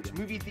 secrets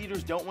movie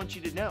theaters don't want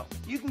you to know.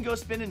 You can go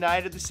spend a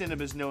night at the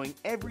cinemas knowing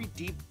every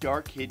deep,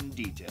 dark, hidden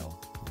detail.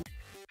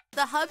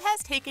 The Hub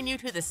has taken you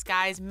to the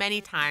skies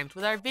many times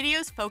with our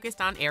videos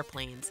focused on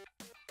airplanes.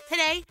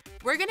 Today,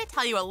 we're going to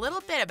tell you a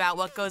little bit about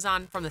what goes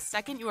on from the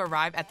second you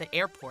arrive at the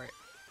airport.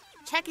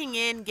 Checking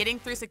in, getting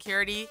through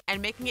security,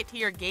 and making it to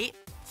your gate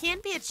can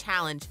be a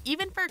challenge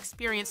even for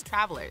experienced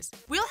travelers.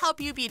 We'll help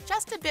you be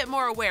just a bit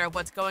more aware of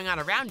what's going on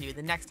around you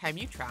the next time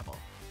you travel.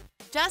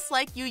 Just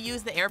like you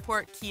use the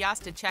airport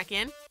kiosk to check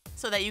in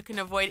so that you can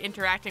avoid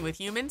interacting with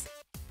humans,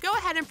 go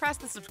ahead and press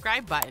the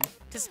subscribe button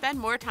to spend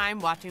more time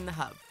watching the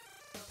Hub.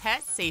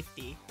 Pet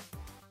safety.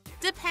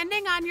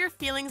 Depending on your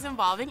feelings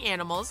involving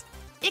animals,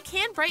 it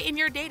can brighten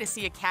your day to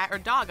see a cat or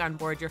dog on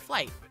board your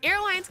flight.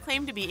 Airlines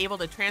claim to be able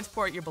to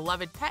transport your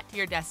beloved pet to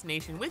your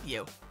destination with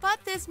you, but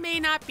this may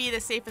not be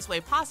the safest way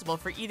possible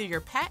for either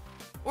your pet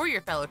or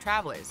your fellow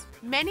travelers.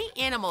 Many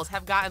animals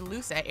have gotten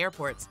loose at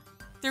airports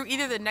through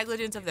either the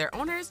negligence of their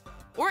owners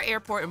or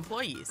airport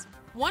employees.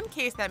 One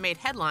case that made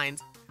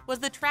headlines was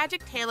the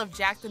tragic tale of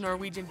Jack the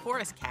Norwegian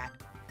forest cat,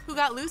 who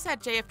got loose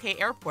at JFK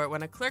Airport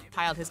when a clerk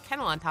piled his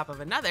kennel on top of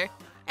another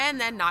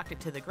and then knocked it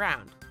to the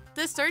ground.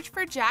 The search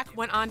for Jack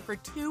went on for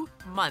 2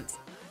 months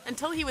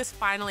until he was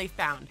finally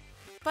found,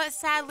 but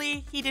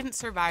sadly, he didn't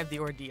survive the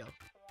ordeal.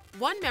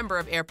 One member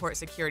of airport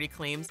security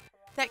claims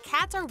that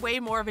cats are way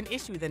more of an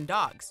issue than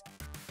dogs.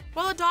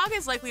 While a dog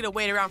is likely to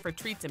wait around for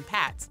treats and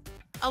pats,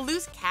 a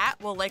loose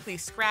cat will likely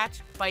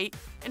scratch, bite,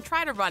 and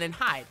try to run and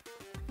hide.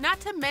 Not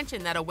to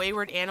mention that a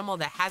wayward animal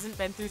that hasn't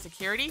been through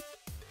security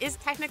is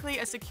technically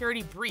a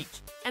security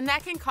breach, and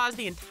that can cause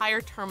the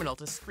entire terminal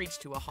to screech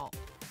to a halt.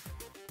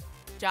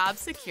 Job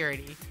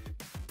security.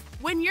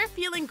 When you're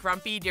feeling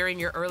grumpy during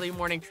your early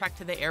morning trek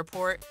to the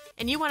airport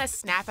and you want to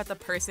snap at the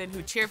person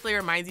who cheerfully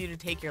reminds you to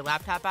take your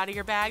laptop out of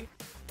your bag,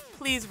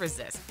 please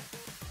resist.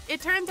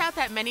 It turns out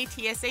that many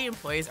TSA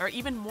employees are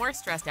even more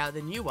stressed out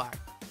than you are.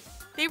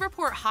 They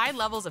report high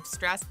levels of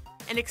stress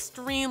and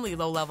extremely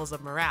low levels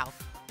of morale,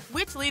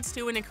 which leads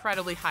to an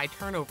incredibly high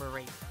turnover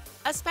rate.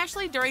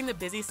 Especially during the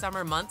busy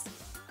summer months,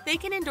 they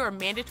can endure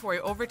mandatory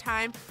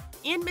overtime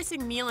and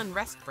missing meal and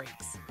rest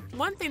breaks.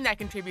 One thing that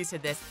contributes to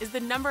this is the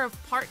number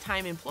of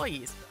part-time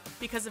employees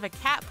because of a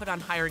cap put on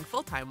hiring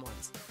full-time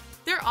ones.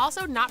 They're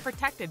also not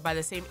protected by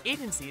the same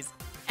agencies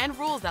and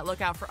rules that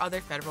look out for other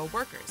federal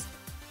workers,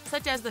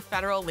 such as the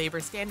Federal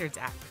Labor Standards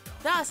Act.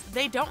 Thus,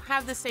 they don't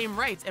have the same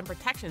rights and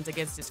protections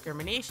against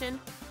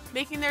discrimination,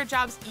 making their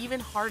jobs even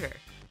harder.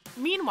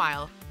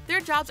 Meanwhile,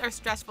 their jobs are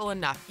stressful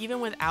enough even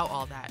without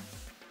all that.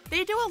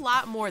 They do a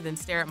lot more than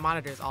stare at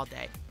monitors all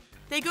day.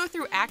 They go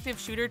through active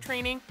shooter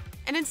training,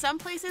 and in some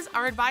places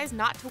are advised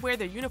not to wear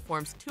their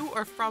uniforms to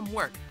or from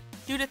work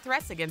due to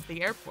threats against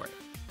the airport.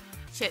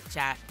 Chit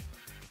chat.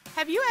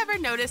 Have you ever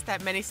noticed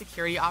that many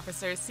security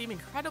officers seem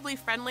incredibly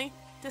friendly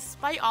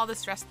despite all the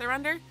stress they're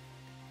under?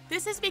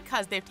 This is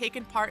because they've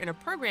taken part in a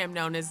program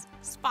known as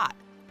SPOT,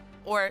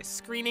 or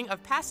Screening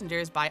of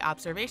Passengers by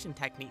Observation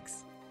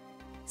Techniques.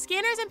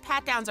 Scanners and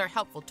pat-downs are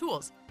helpful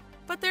tools,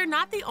 but they're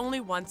not the only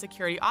ones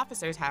security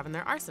officers have in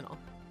their arsenal.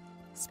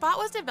 SPOT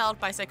was developed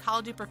by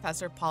psychology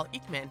professor Paul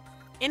Ekman,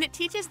 and it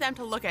teaches them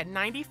to look at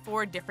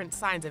 94 different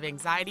signs of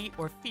anxiety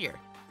or fear,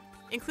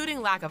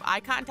 including lack of eye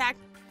contact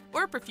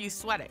or profuse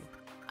sweating.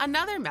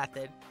 Another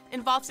method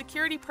involves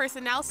security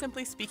personnel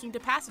simply speaking to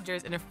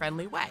passengers in a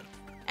friendly way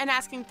and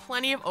asking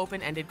plenty of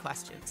open-ended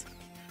questions.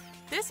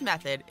 This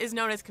method is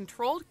known as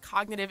Controlled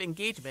Cognitive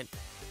Engagement,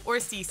 or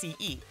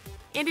CCE,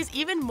 and is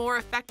even more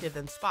effective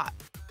than SPOT.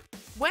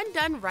 When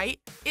done right,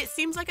 it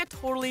seems like a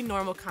totally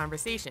normal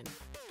conversation,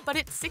 but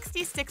it's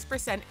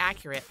 66%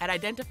 accurate at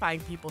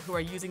identifying people who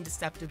are using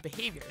deceptive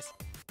behaviors.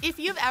 If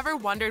you've ever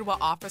wondered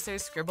what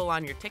officers scribble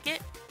on your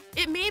ticket,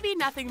 it may be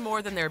nothing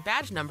more than their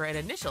badge number and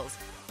initials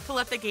to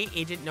let the gate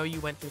agent know you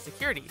went through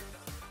security.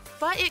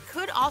 But it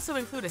could also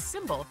include a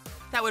symbol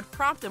that would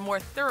prompt a more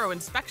thorough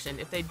inspection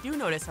if they do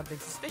notice something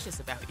suspicious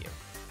about you.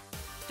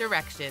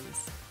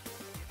 Directions.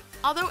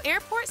 Although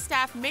airport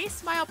staff may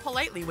smile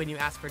politely when you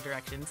ask for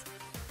directions,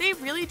 they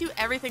really do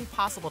everything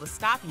possible to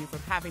stop you from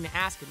having to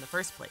ask in the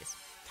first place.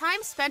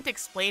 Time spent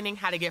explaining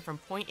how to get from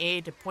point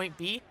A to point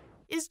B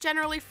is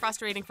generally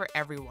frustrating for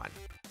everyone,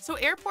 so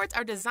airports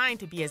are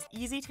designed to be as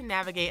easy to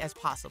navigate as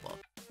possible.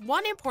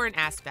 One important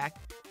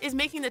aspect is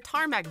making the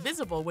tarmac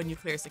visible when you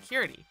clear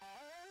security.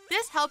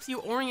 This helps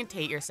you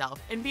orientate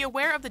yourself and be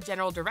aware of the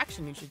general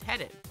direction you should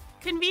head in.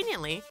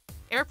 Conveniently,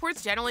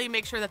 airports generally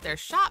make sure that their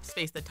shops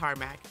face the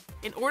tarmac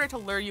in order to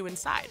lure you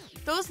inside.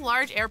 Those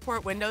large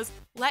airport windows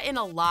let in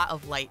a lot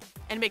of light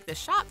and make the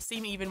shops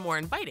seem even more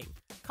inviting,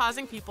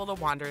 causing people to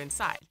wander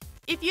inside.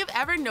 If you've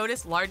ever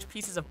noticed large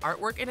pieces of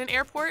artwork in an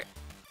airport,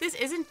 this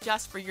isn't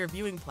just for your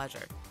viewing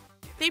pleasure.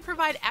 They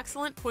provide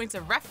excellent points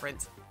of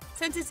reference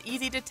since it's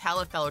easy to tell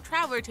a fellow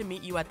traveler to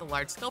meet you at the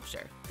large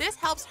sculpture. This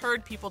helps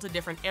herd people to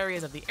different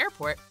areas of the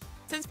airport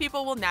since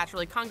people will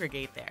naturally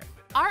congregate there.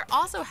 Art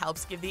also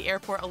helps give the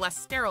airport a less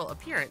sterile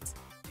appearance,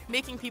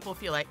 making people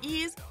feel at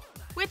ease,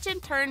 which in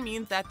turn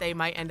means that they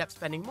might end up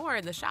spending more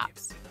in the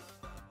shops.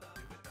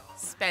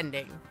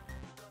 Spending.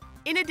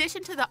 In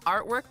addition to the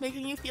artwork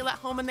making you feel at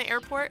home in the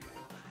airport,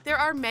 there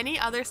are many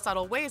other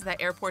subtle ways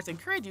that airports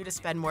encourage you to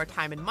spend more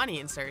time and money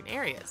in certain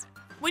areas.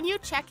 When you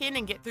check in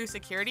and get through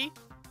security,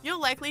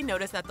 you'll likely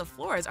notice that the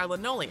floors are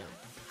linoleum.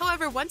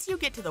 However, once you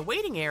get to the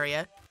waiting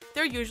area,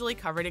 they're usually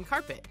covered in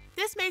carpet.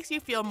 This makes you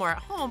feel more at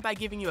home by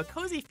giving you a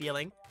cozy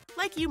feeling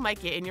like you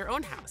might get in your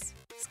own house.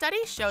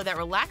 Studies show that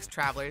relaxed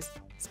travelers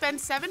spend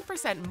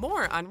 7%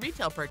 more on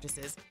retail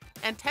purchases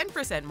and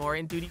 10% more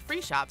in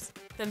duty-free shops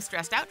than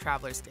stressed-out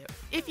travelers do.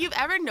 If you've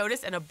ever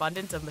noticed an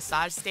abundance of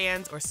massage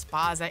stands or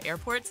spas at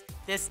airports,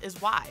 this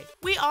is why.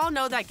 We all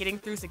know that getting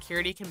through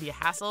security can be a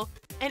hassle,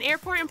 and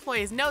airport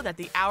employees know that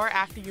the hour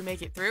after you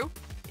make it through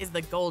is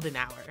the golden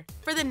hour.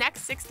 For the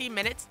next 60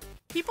 minutes,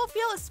 people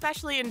feel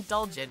especially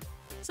indulgent,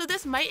 so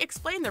this might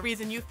explain the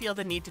reason you feel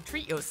the need to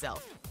treat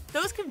yourself.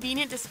 Those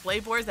convenient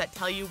display boards that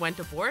tell you when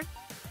to board,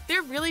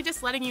 they're really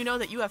just letting you know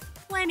that you have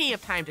plenty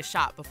of time to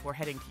shop before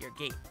heading to your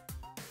gate.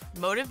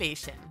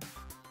 Motivation.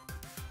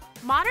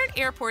 Modern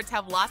airports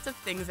have lots of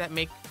things that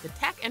make the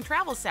tech and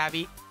travel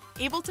savvy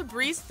able to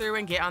breeze through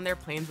and get on their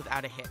planes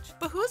without a hitch.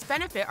 But whose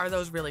benefit are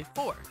those really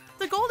for?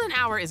 The golden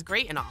hour is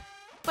great and all,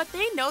 but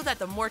they know that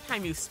the more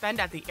time you spend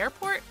at the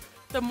airport,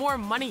 the more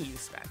money you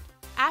spend.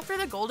 After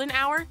the golden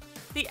hour,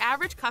 the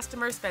average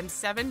customer spends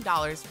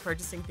 $7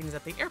 purchasing things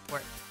at the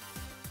airport.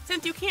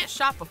 Since you can't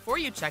shop before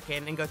you check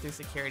in and go through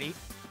security,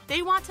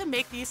 they want to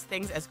make these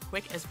things as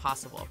quick as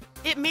possible.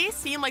 It may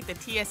seem like the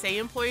TSA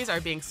employees are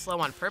being slow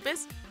on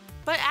purpose,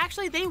 but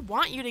actually they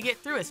want you to get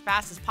through as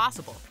fast as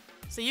possible,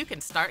 so you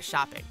can start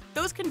shopping.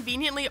 Those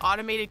conveniently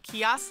automated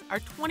kiosks are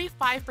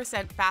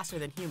 25% faster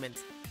than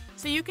humans,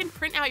 so you can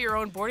print out your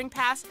own boarding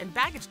pass and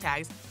baggage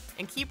tags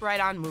and keep right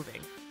on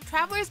moving.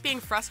 Travelers being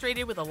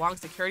frustrated with a long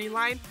security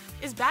line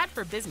is bad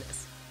for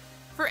business.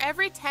 For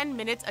every 10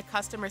 minutes a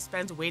customer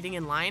spends waiting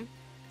in line,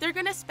 they're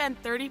gonna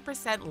spend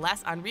 30%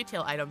 less on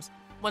retail items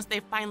once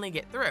they finally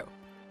get through.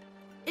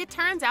 It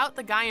turns out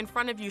the guy in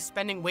front of you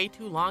spending way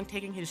too long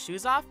taking his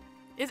shoes off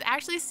is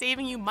actually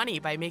saving you money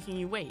by making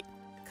you wait.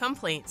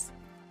 Complaints.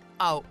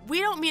 Oh,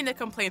 we don't mean the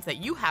complaints that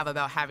you have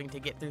about having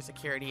to get through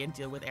security and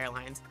deal with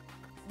airlines.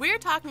 We're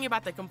talking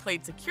about the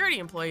complaints security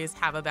employees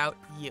have about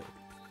you.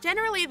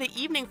 Generally, the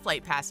evening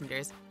flight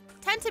passengers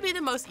tend to be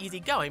the most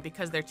easygoing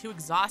because they're too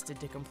exhausted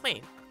to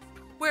complain,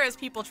 whereas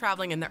people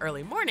traveling in the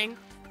early morning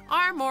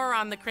are more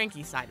on the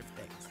cranky side of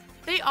things.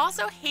 They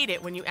also hate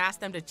it when you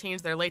ask them to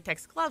change their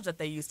latex gloves that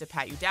they use to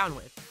pat you down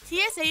with.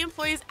 TSA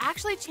employees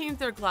actually change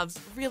their gloves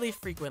really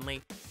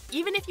frequently,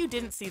 even if you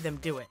didn't see them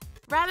do it.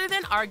 Rather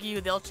than argue,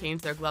 they'll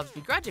change their gloves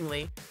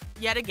begrudgingly,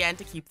 yet again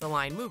to keep the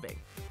line moving.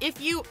 If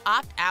you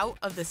opt out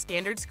of the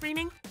standard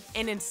screening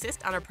and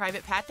insist on a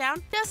private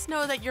pat-down, just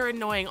know that you're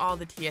annoying all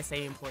the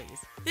TSA employees.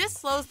 This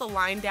slows the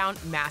line down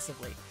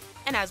massively,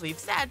 and as we've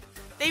said,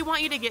 they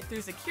want you to get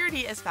through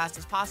security as fast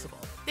as possible.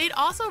 They'd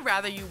also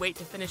rather you wait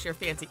to finish your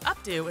fancy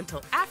updo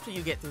until after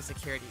you get through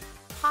security.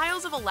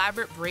 Piles of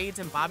elaborate braids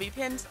and bobby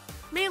pins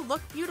may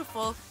look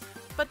beautiful,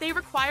 but they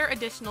require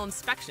additional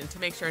inspection to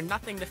make sure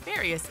nothing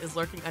nefarious is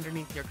lurking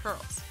underneath your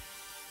curls.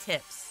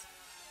 Tips.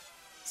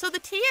 So the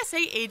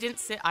TSA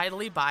agents sit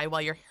idly by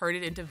while you're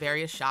herded into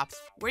various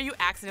shops where you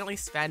accidentally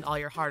spend all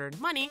your hard-earned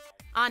money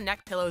on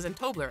neck pillows and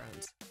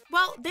Toblerones.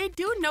 Well, they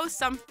do know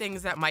some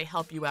things that might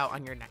help you out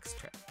on your next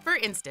trip. For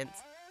instance,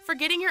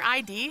 forgetting your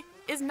ID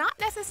is not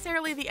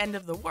necessarily the end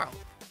of the world.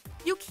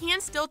 You can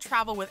still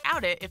travel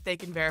without it if they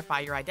can verify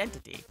your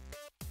identity.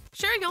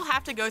 Sure, you'll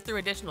have to go through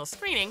additional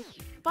screening,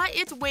 but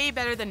it's way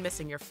better than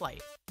missing your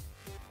flight.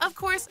 Of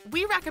course,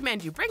 we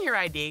recommend you bring your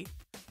ID,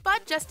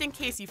 but just in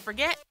case you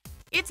forget,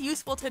 it's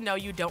useful to know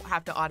you don't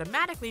have to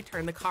automatically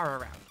turn the car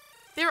around.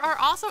 There are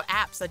also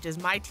apps such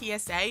as My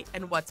TSA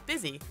and What's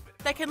Busy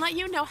that can let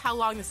you know how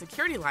long the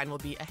security line will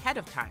be ahead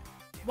of time.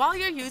 While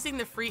you're using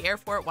the free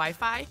airport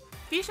Wi-Fi,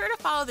 be sure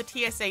to follow the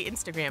TSA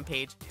Instagram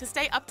page to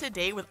stay up to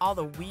date with all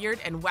the weird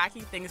and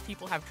wacky things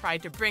people have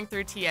tried to bring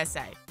through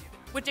TSA,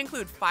 which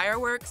include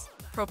fireworks,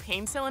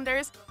 propane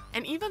cylinders,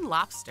 and even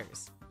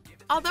lobsters.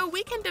 Although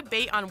we can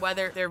debate on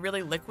whether they're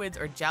really liquids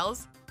or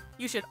gels,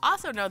 you should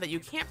also know that you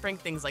can't bring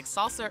things like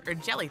salsa or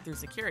jelly through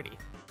security.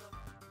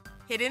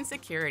 Hidden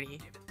security.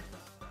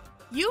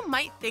 You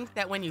might think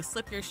that when you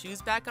slip your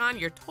shoes back on,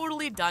 you're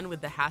totally done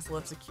with the hassle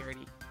of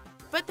security.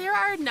 But there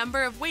are a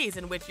number of ways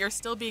in which you're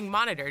still being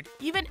monitored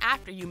even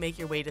after you make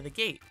your way to the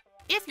gate.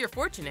 If you're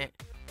fortunate,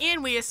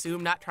 and we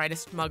assume not trying to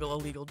smuggle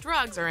illegal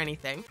drugs or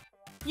anything,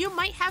 you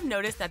might have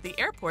noticed that the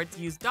airports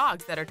use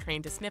dogs that are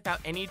trained to sniff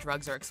out any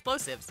drugs or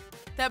explosives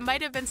that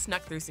might have been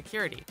snuck through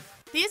security.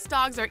 These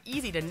dogs are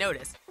easy to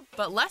notice,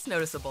 but less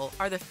noticeable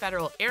are the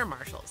federal air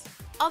marshals.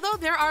 Although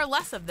there are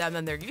less of them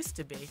than there used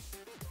to be,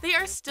 they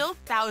are still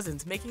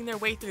thousands making their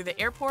way through the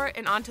airport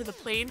and onto the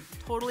plane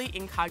totally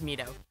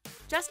incognito,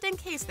 just in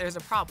case there's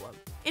a problem.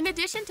 In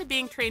addition to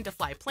being trained to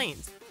fly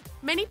planes,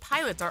 many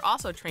pilots are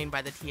also trained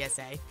by the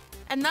TSA,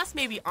 and thus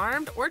may be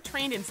armed or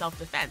trained in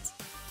self-defense,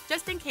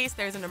 just in case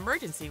there's an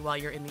emergency while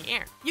you're in the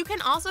air. You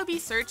can also be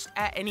searched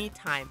at any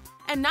time,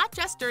 and not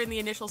just during the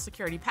initial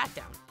security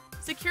pat-down.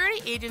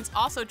 Security agents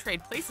also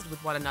trade places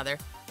with one another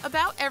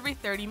about every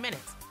 30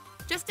 minutes,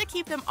 just to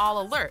keep them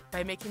all alert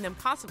by making them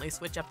constantly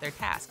switch up their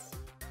tasks.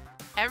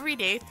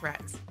 Everyday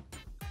threats.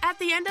 At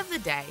the end of the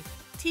day,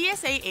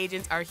 TSA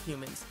agents are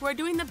humans who are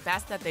doing the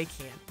best that they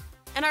can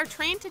and are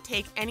trained to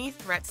take any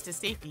threats to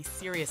safety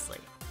seriously.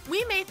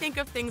 We may think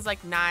of things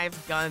like knives,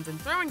 guns, and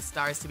throwing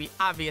stars to be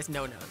obvious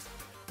no-nos,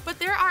 but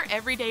there are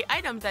everyday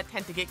items that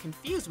tend to get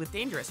confused with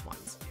dangerous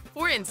ones.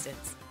 For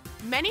instance,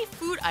 many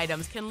food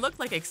items can look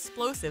like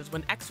explosives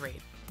when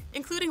x-rayed,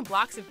 including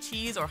blocks of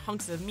cheese or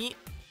hunks of meat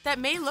that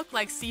may look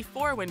like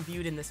C4 when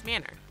viewed in this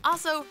manner.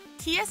 Also,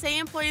 TSA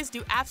employees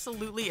do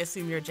absolutely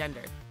assume your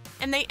gender,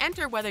 and they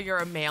enter whether you're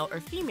a male or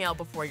female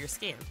before you're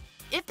scanned.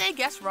 If they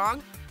guess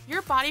wrong,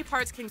 your body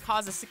parts can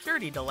cause a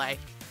security delay,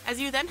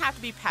 as you then have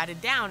to be patted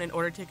down in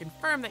order to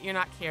confirm that you're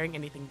not carrying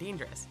anything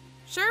dangerous.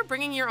 Sure,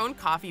 bringing your own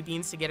coffee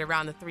beans to get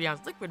around the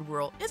 3-ounce liquid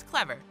rule is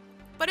clever,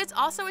 but it's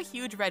also a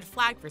huge red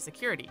flag for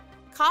security.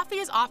 Coffee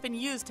is often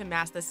used to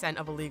mask the scent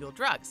of illegal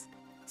drugs,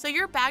 so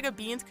your bag of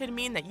beans could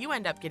mean that you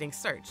end up getting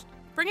searched.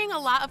 Bringing a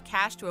lot of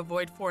cash to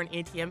avoid foreign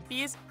ATM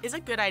fees is a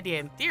good idea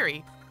in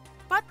theory,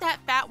 but that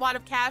fat wad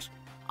of cash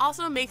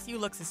also makes you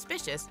look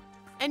suspicious,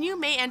 and you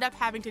may end up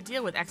having to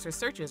deal with extra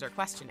searches or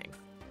questioning.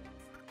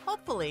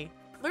 Hopefully,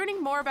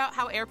 learning more about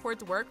how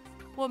airports work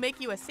will make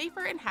you a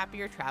safer and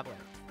happier traveler.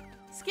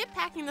 Skip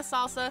packing the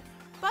salsa,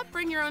 but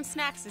bring your own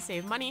snacks to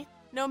save money,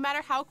 no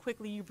matter how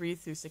quickly you breathe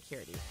through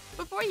security.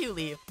 Before you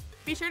leave,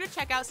 be sure to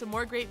check out some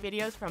more great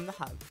videos from The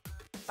Hub.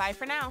 Bye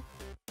for now.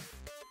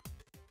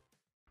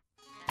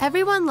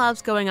 Everyone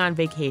loves going on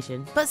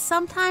vacation, but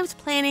sometimes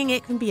planning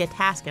it can be a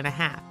task and a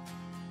half.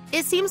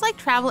 It seems like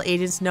travel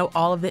agents know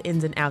all of the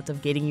ins and outs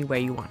of getting you where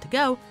you want to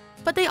go,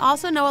 but they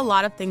also know a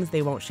lot of things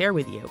they won't share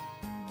with you.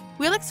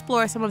 We'll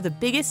explore some of the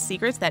biggest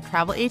secrets that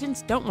travel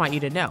agents don't want you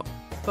to know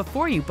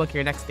before you book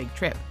your next big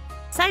trip.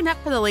 Sign up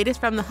for the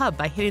latest from The Hub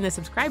by hitting the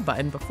subscribe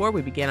button before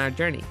we begin our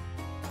journey.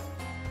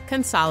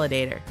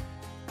 Consolidator.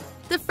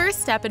 The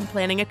first step in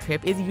planning a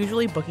trip is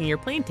usually booking your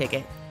plane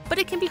ticket, but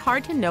it can be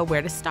hard to know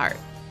where to start.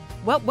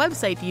 What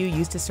website do you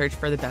use to search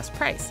for the best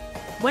price?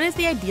 When is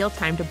the ideal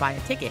time to buy a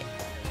ticket?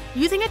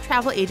 Using a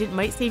travel agent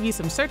might save you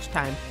some search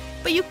time,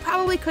 but you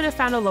probably could have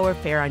found a lower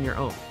fare on your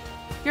own.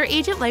 Your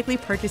agent likely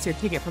purchased your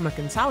ticket from a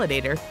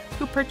consolidator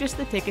who purchased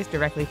the tickets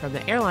directly from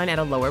the airline at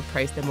a lower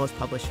price than most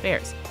published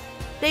fares.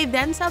 They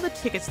then sell the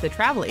tickets to the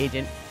travel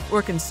agent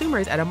or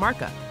consumers at a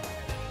markup.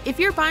 If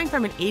you're buying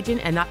from an agent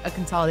and not a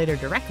consolidator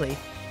directly,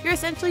 you're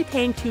essentially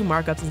paying 2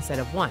 markups instead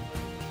of 1.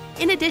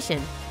 In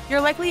addition, you're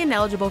likely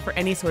ineligible for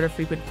any sort of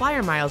frequent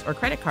flyer miles or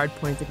credit card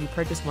points if you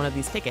purchase one of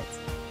these tickets.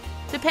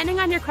 Depending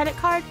on your credit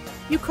card,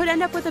 you could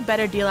end up with a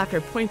better deal after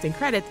points and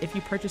credits if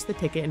you purchase the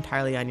ticket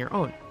entirely on your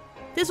own.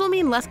 This will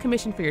mean less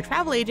commission for your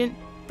travel agent,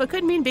 but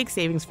could mean big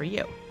savings for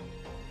you.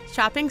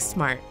 Shopping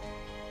smart.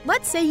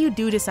 Let's say you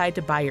do decide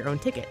to buy your own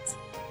tickets.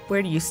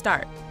 Where do you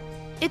start?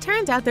 It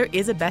turns out there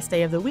is a best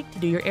day of the week to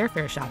do your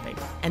airfare shopping,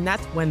 and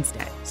that's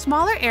Wednesday.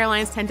 Smaller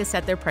airlines tend to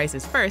set their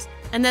prices first,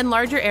 and then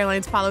larger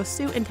airlines follow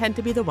suit and tend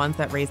to be the ones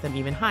that raise them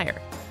even higher.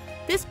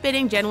 This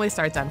bidding generally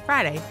starts on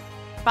Friday,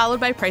 followed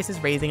by prices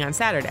raising on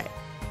Saturday.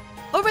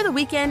 Over the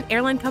weekend,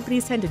 airline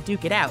companies tend to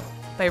duke it out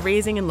by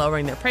raising and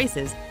lowering their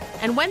prices,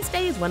 and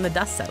Wednesday is when the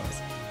dust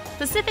settles.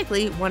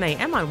 Specifically, 1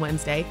 a.m. on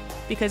Wednesday,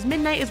 because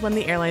midnight is when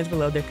the airlines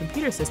reload their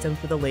computer systems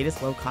for the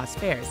latest low-cost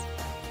fares.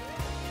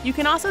 You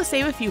can also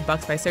save a few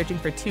bucks by searching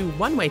for 2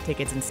 one-way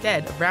tickets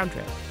instead of round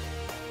trip.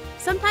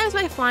 Sometimes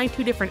by flying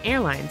 2 different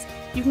airlines,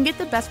 you can get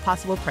the best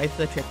possible price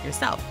for the trip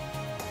yourself.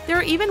 There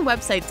are even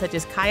websites such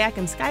as Kayak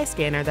and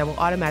Skyscanner that will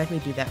automatically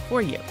do that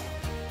for you.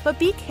 But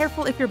be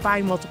careful if you're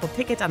buying multiple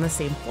tickets on the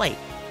same flight.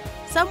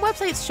 Some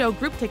websites show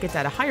group tickets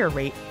at a higher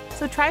rate,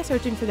 so try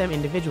searching for them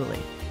individually.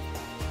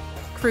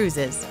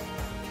 Cruises.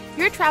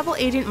 Your travel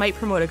agent might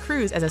promote a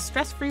cruise as a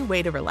stress-free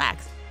way to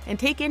relax and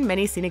take in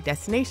many scenic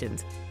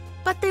destinations.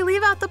 But they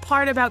leave out the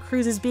part about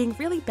cruises being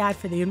really bad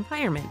for the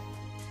environment.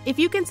 If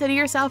you consider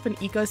yourself an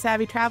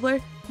eco-savvy traveler,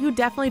 you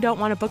definitely don't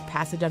want to book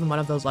passage on one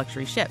of those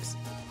luxury ships.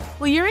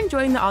 While you're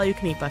enjoying the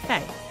all-you-can-eat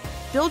buffet,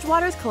 bilge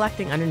water is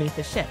collecting underneath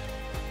the ship.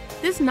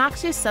 This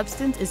noxious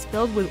substance is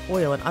filled with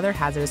oil and other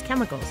hazardous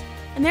chemicals,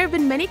 and there have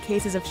been many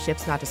cases of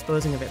ships not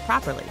disposing of it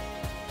properly.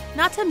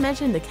 Not to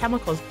mention the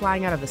chemicals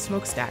flying out of the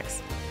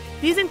smokestacks.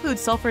 These include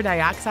sulfur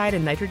dioxide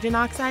and nitrogen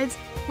oxides,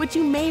 which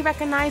you may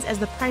recognize as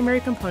the primary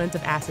components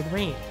of acid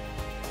rain.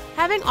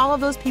 Having all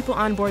of those people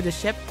on board the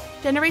ship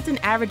generates an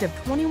average of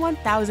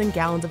 21,000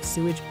 gallons of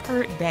sewage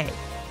per day.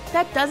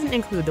 That doesn't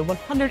include the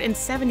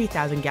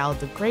 170,000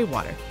 gallons of gray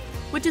water,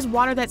 which is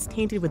water that's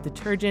tainted with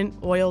detergent,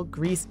 oil,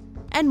 grease,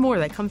 and more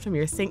that comes from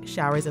your sink,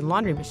 showers, and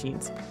laundry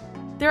machines.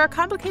 There are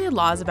complicated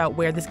laws about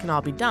where this can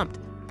all be dumped,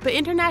 but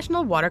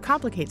international water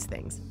complicates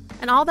things,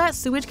 and all that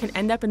sewage can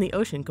end up in the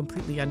ocean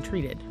completely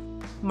untreated.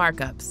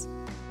 Markups.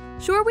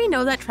 Sure, we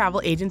know that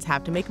travel agents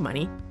have to make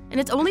money, and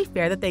it's only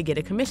fair that they get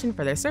a commission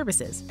for their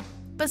services.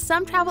 But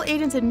some travel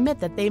agents admit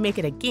that they make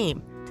it a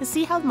game to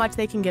see how much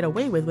they can get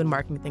away with when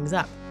marking things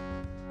up.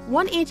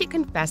 One agent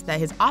confessed that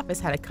his office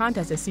had a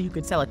contest to see who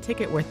could sell a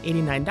ticket worth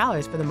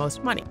 $89 for the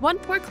most money. One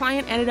poor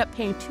client ended up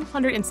paying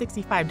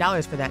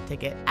 $265 for that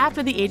ticket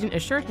after the agent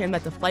assured him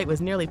that the flight was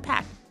nearly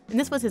packed, and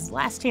this was his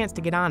last chance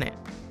to get on it.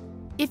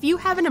 If you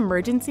have an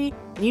emergency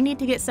and you need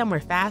to get somewhere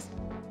fast,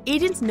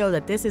 agents know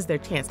that this is their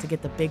chance to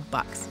get the big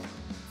bucks.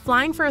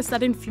 Flying for a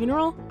sudden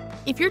funeral?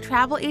 If your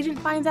travel agent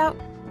finds out,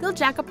 they'll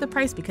jack up the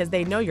price because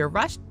they know you're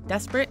rushed,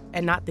 desperate,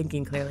 and not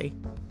thinking clearly.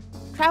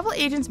 Travel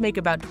agents make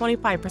about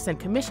 25%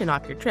 commission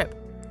off your trip,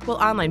 while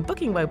online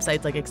booking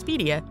websites like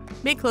Expedia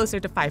make closer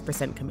to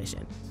 5%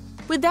 commission.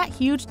 With that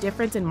huge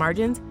difference in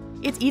margins,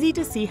 it's easy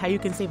to see how you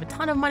can save a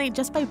ton of money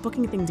just by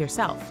booking things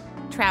yourself.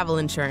 Travel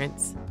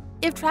insurance.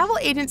 If travel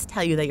agents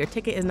tell you that your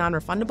ticket is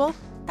non-refundable,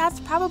 that's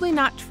probably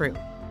not true.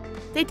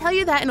 They tell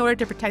you that in order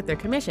to protect their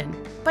commission,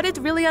 but it's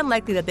really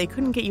unlikely that they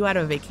couldn't get you out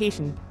of a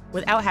vacation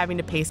without having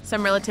to pay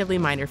some relatively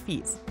minor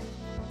fees.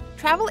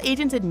 Travel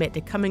agents admit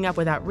to coming up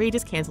with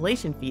outrageous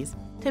cancellation fees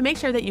to make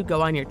sure that you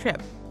go on your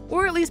trip,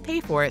 or at least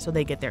pay for it so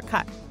they get their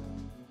cut.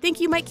 Think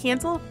you might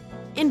cancel?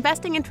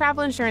 Investing in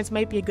travel insurance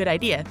might be a good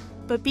idea,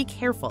 but be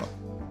careful.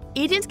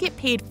 Agents get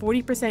paid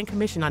 40%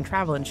 commission on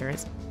travel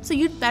insurance, so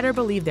you'd better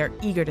believe they're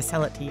eager to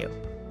sell it to you.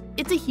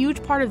 It's a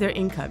huge part of their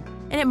income,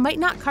 and it might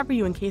not cover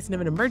you in case of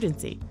an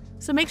emergency,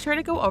 so make sure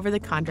to go over the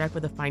contract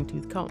with a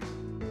fine-tooth comb.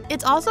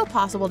 It's also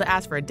possible to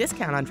ask for a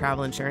discount on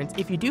travel insurance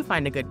if you do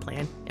find a good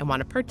plan and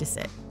want to purchase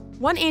it.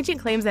 One agent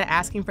claims that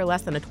asking for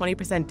less than a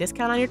 20%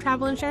 discount on your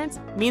travel insurance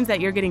means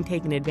that you're getting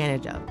taken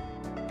advantage of.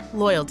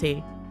 Loyalty.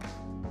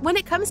 When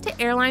it comes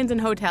to airlines and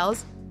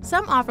hotels,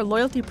 some offer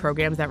loyalty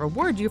programs that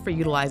reward you for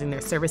utilizing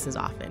their services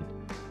often.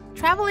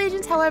 Travel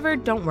agents, however,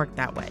 don't work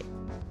that way.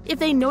 If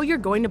they know you're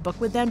going to book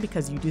with them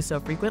because you do so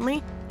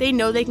frequently, they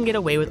know they can get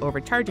away with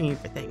overcharging you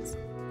for things.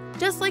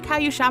 Just like how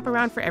you shop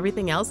around for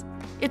everything else,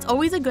 it's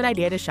always a good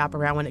idea to shop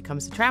around when it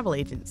comes to travel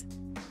agents.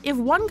 If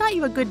one got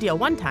you a good deal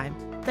one time,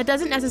 that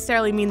doesn't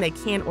necessarily mean they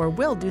can or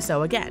will do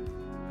so again.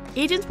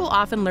 Agents will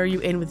often lure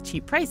you in with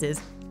cheap prices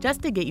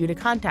just to get you to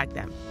contact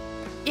them.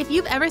 If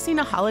you've ever seen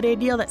a holiday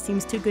deal that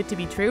seems too good to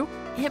be true,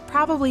 it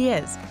probably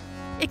is.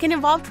 It can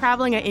involve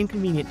traveling at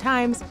inconvenient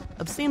times,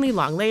 obscenely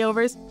long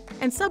layovers,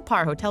 and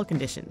subpar hotel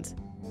conditions.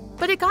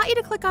 But it got you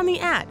to click on the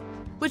ad,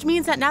 which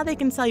means that now they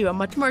can sell you a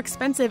much more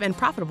expensive and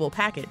profitable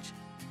package.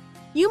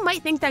 You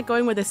might think that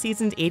going with a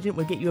seasoned agent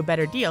would get you a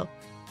better deal,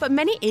 but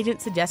many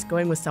agents suggest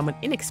going with someone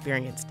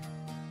inexperienced.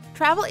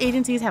 Travel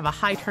agencies have a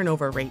high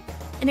turnover rate,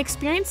 and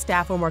experienced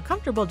staff are more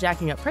comfortable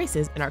jacking up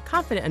prices and are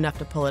confident enough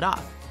to pull it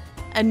off.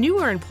 A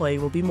newer employee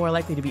will be more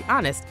likely to be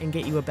honest and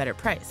get you a better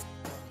price.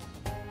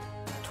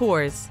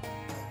 Tours.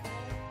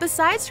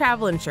 Besides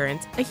travel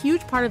insurance, a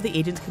huge part of the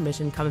agent's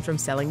commission comes from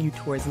selling you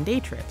tours and day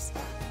trips.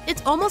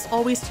 It's almost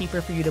always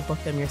cheaper for you to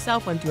book them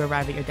yourself once you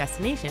arrive at your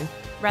destination,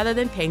 rather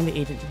than paying the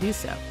agent to do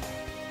so.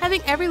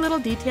 Having every little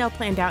detail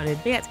planned out in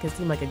advance can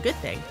seem like a good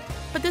thing,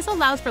 but this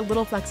allows for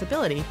little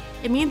flexibility.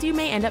 It means you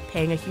may end up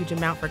paying a huge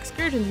amount for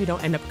excursions you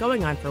don't end up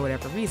going on for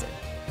whatever reason.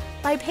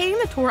 By paying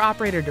the tour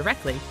operator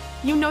directly,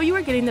 you know you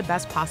are getting the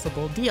best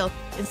possible deal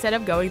instead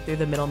of going through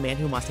the middleman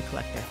who wants to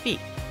collect their fee.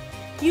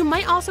 You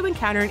might also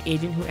encounter an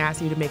agent who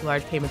asks you to make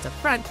large payments up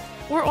front,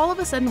 or all of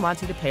a sudden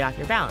wants you to pay off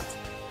your balance.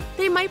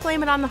 They might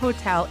blame it on the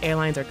hotel,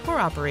 airlines, or tour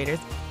operators,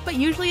 but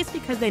usually it's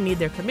because they need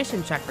their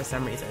commission check for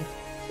some reason,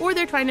 or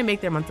they're trying to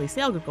make their monthly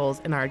sales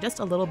goals and are just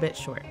a little bit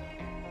short.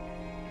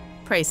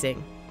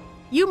 Pricing.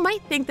 You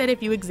might think that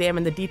if you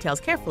examine the details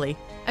carefully,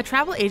 a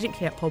travel agent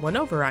can't pull one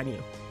over on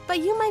you, but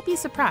you might be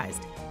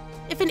surprised.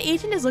 If an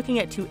agent is looking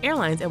at 2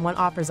 airlines and one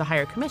offers a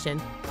higher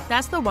commission,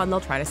 that's the one they'll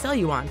try to sell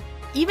you on,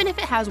 even if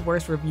it has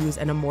worse reviews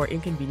and a more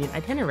inconvenient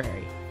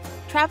itinerary.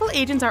 Travel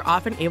agents are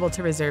often able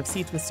to reserve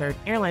seats with certain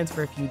airlines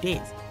for a few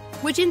days,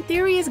 which in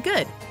theory is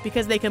good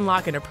because they can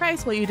lock in a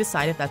price while you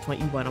decide if that's what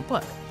you want to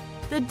book.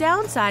 The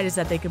downside is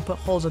that they can put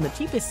holes on the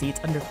cheapest seats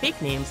under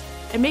fake names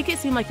and make it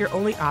seem like your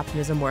only option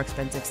is a more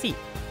expensive seat.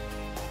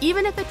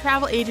 Even if the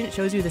travel agent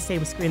shows you the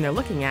same screen they're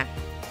looking at,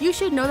 you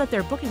should know that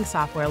their booking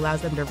software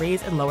allows them to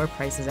raise and lower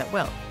prices at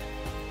will.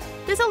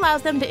 This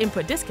allows them to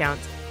input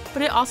discounts,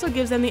 but it also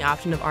gives them the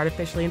option of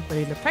artificially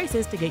inflating the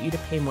prices to get you to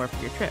pay more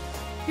for your trip.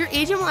 Your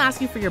agent will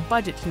ask you for your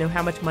budget to know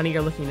how much money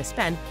you're looking to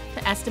spend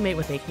to estimate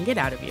what they can get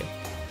out of you.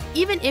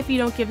 Even if you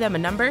don't give them a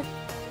number,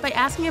 By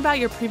asking about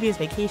your previous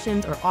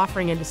vacations or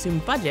offering an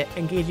assumed budget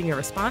and gauging your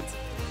response,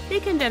 they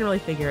can generally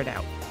figure it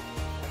out.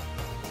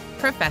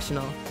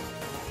 Professional.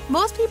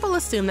 Most people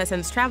assume that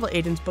since travel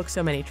agents book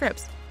so many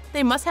trips,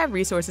 they must have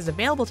resources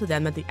available to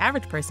them that the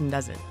average person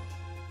doesn't.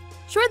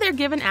 Sure, they're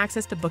given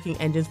access to booking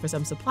engines for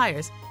some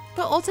suppliers,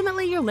 but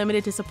ultimately you're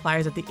limited to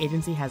suppliers that the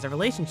agency has a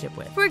relationship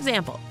with. For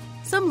example,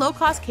 some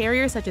low-cost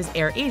carriers such as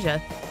AirAsia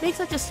make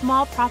such a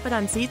small profit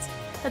on seats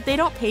that they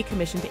don't pay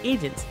commission to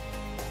agents.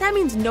 That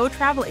means no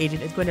travel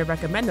agent is going to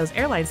recommend those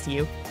airlines to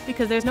you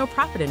because there's no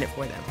profit in it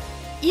for them,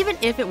 even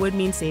if it would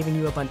mean saving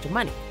you a bunch of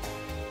money.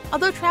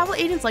 Although travel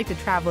agents like to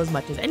travel as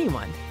much as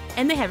anyone,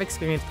 and they have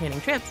experience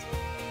planning trips,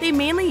 they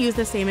mainly use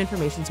the same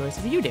information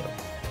sources you do.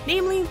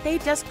 Namely, they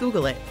just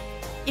Google it.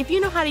 If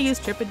you know how to use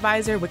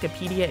TripAdvisor,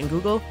 Wikipedia, and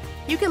Google,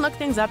 you can look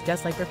things up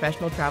just like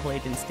professional travel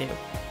agents do.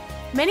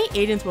 Many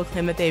agents will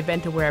claim that they've been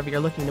to wherever you're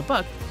looking to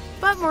book,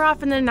 but more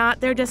often than not,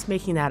 they're just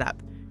making that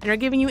up and are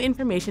giving you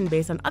information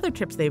based on other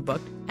trips they've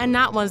booked and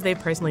not ones they've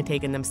personally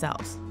taken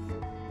themselves.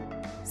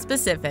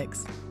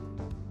 Specifics.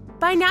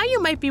 By now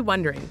you might be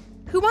wondering,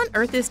 who on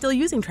earth is still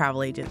using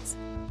travel agents?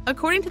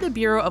 According to the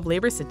Bureau of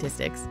Labor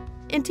Statistics,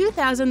 in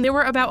 2000 there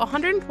were about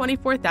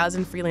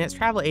 124,000 freelance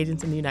travel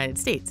agents in the United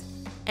States,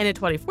 and in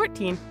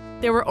 2014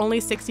 there were only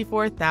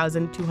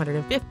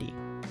 64,250.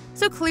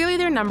 So clearly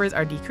their numbers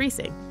are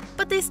decreasing,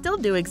 but they still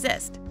do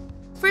exist.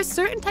 For a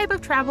certain type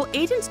of travel,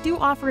 agents do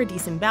offer a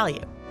decent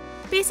value.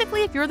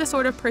 Basically, if you're the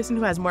sort of person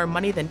who has more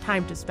money than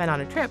time to spend on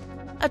a trip,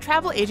 a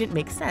travel agent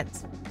makes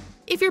sense.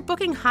 If you're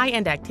booking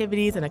high-end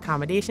activities and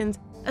accommodations,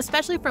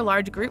 especially for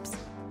large groups,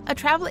 a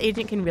travel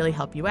agent can really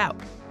help you out.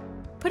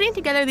 Putting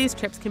together these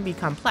trips can be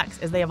complex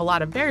as they have a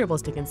lot of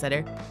variables to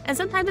consider, and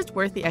sometimes it's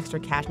worth the extra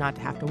cash not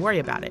to have to worry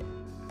about it.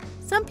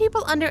 Some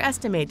people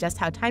underestimate just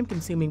how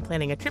time-consuming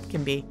planning a trip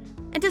can be,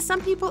 and to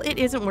some people it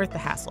isn't worth the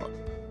hassle.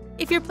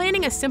 If you're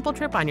planning a simple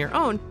trip on your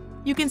own,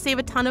 you can save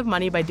a ton of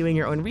money by doing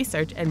your own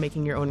research and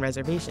making your own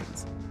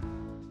reservations.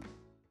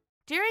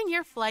 During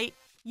your flight,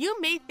 you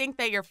may think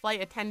that your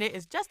flight attendant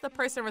is just the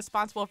person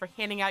responsible for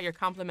handing out your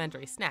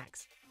complimentary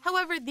snacks.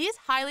 However, these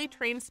highly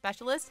trained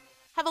specialists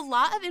have a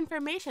lot of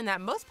information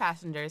that most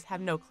passengers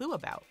have no clue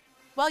about.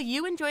 While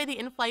you enjoy the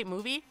in-flight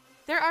movie,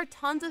 there are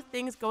tons of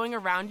things going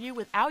around you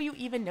without you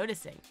even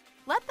noticing.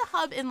 Let the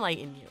hub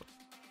enlighten you.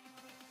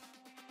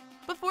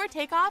 Before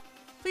takeoff,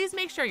 please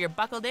make sure you're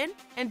buckled in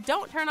and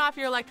don't turn off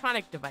your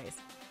electronic device.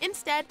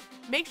 Instead,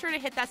 make sure to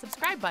hit that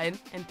subscribe button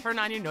and turn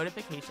on your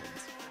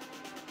notifications.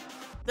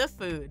 The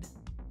food.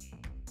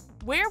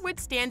 Where would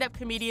stand-up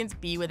comedians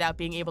be without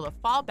being able to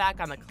fall back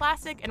on the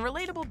classic and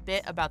relatable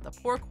bit about the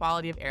poor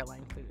quality of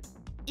airline food?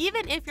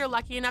 Even if you're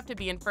lucky enough to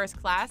be in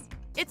first class,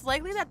 it's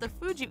likely that the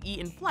food you eat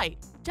in flight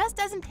just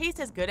doesn't taste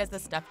as good as the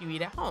stuff you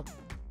eat at home.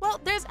 Well,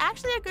 there's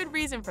actually a good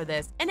reason for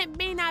this, and it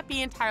may not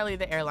be entirely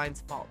the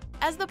airline's fault.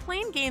 As the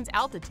plane gains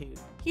altitude,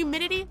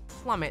 humidity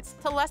plummets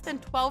to less than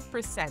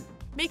 12%,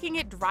 making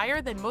it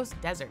drier than most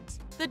deserts.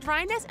 The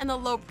dryness and the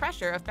low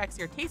pressure affects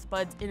your taste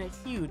buds in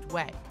a huge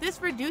way.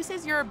 This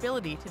reduces your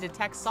ability to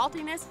detect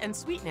saltiness and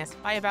sweetness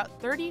by about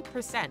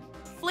 30%.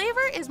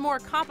 Flavor is more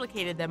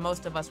complicated than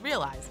most of us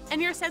realize,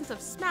 and your sense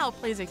of smell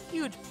plays a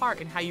huge part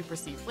in how you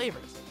perceive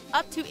flavors.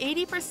 Up to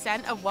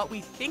 80% of what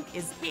we think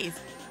is taste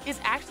is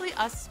actually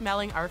us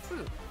smelling our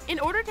food. In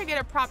order to get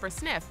a proper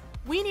sniff,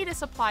 we need a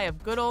supply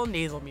of good old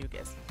nasal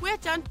mucus,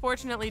 which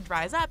unfortunately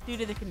dries up due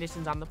to the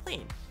conditions on the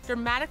plane,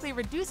 dramatically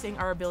reducing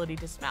our ability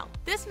to smell.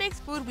 This makes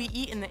food we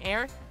eat in the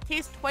air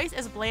taste twice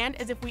as bland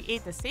as if we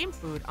ate the same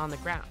food on the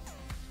ground.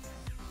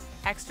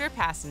 Extra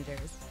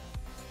passengers.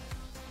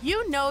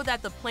 You know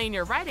that the plane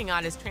you're riding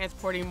on is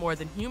transporting more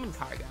than human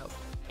cargo,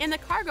 and the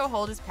cargo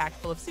hold is packed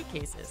full of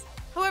suitcases.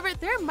 However,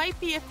 there might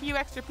be a few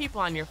extra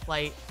people on your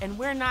flight, and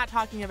we're not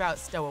talking about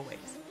stowaways.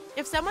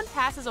 If someone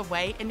passes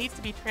away and needs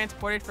to be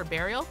transported for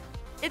burial,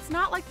 it's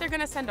not like they're going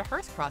to send a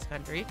hearse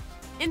cross-country.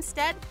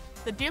 Instead,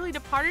 the dearly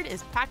departed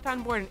is packed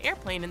on board an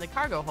airplane in the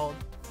cargo hold,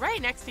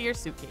 right next to your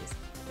suitcase.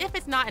 If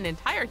it's not an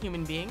entire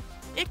human being,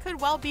 it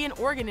could well be an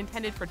organ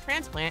intended for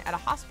transplant at a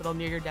hospital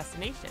near your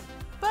destination.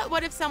 But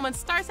what if someone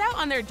starts out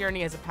on their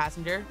journey as a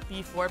passenger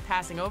before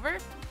passing over?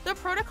 The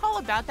protocol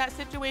about that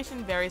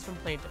situation varies from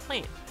plane to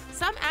plane.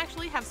 Some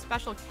actually have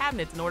special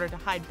cabinets in order to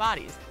hide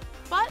bodies,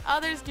 but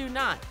others do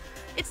not.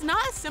 It's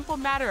not a simple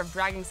matter of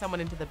dragging someone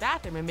into the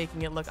bathroom and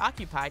making it look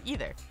occupied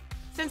either,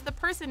 since the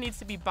person needs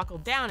to be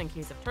buckled down in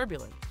case of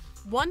turbulence.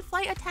 One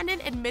flight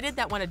attendant admitted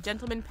that when a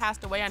gentleman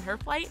passed away on her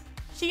flight,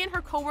 she and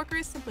her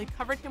coworkers simply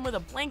covered him with a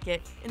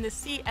blanket in the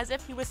seat as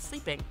if he was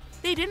sleeping.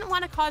 They didn't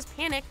want to cause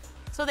panic,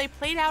 so they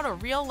played out a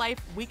real-life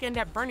Weekend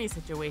at Bernie's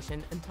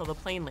situation until the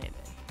plane landed.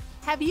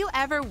 Have you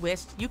ever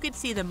wished you could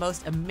see the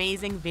most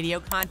amazing video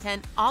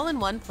content all in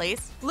one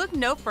place? Look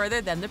no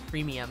further than the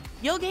Premium.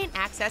 You'll gain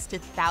access to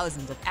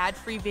thousands of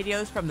ad-free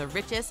videos from The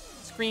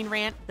Richest, Screen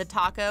Rant, The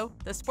Taco,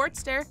 The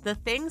Sportster, The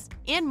Things,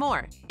 and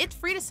more. It's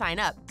free to sign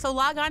up, so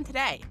log on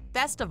today.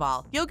 Best of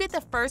all, you'll get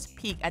the first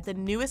peek at the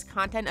newest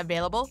content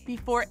available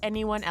before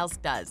anyone else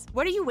does.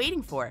 What are you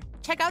waiting for?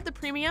 Check out the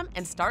Premium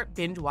and start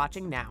binge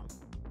watching now.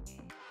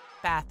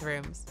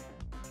 Bathrooms.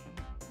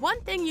 One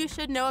thing you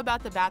should know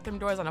about the bathroom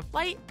doors on a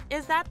flight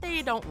is that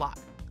they don't lock.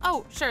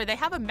 Oh, sure, they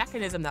have a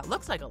mechanism that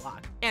looks like a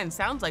lock and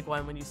sounds like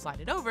one when you slide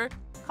it over,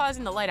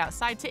 causing the light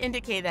outside to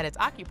indicate that it's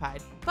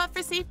occupied. But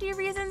for safety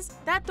reasons,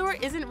 that door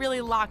isn't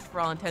really locked for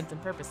all intents and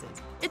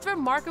purposes. It's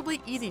remarkably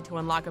easy to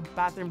unlock a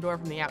bathroom door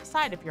from the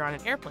outside if you're on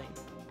an airplane,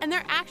 and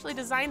they're actually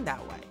designed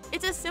that way.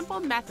 It's a simple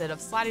method of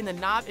sliding the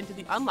knob into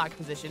the unlocked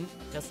position,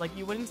 just like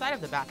you would inside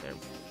of the bathroom.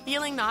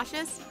 Feeling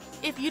nauseous?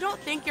 If you don't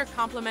think your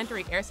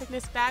complimentary air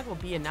sickness bag will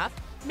be enough,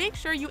 make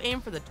sure you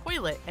aim for the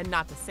toilet and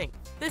not the sink.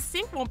 The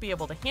sink won't be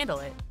able to handle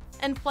it,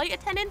 and flight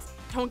attendants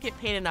don't get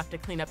paid enough to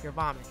clean up your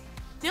vomit.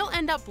 They'll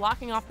end up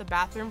blocking off the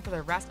bathroom for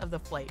the rest of the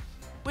flight,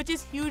 which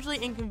is hugely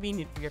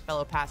inconvenient for your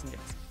fellow passengers.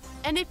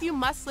 And if you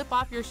must slip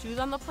off your shoes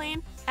on the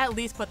plane, at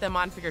least put them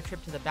on for your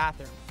trip to the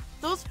bathroom.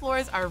 Those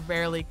floors are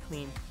rarely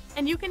clean,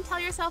 and you can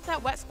tell yourself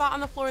that wet spot on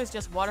the floor is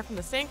just water from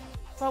the sink,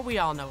 but we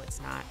all know it's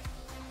not.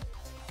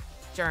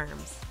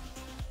 Germs.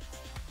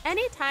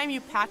 Anytime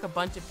you pack a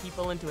bunch of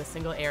people into a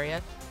single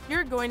area,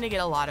 you're going to get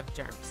a lot of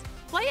germs.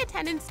 Flight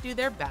attendants do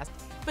their best,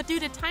 but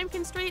due to time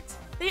constraints,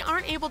 they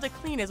aren't able to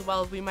clean as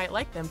well as we might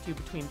like them to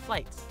between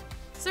flights.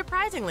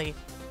 Surprisingly,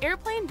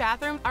 airplane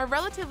bathrooms are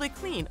relatively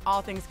clean,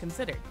 all things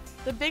considered.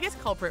 The biggest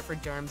culprit for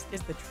germs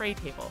is the tray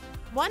table.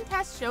 One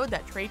test showed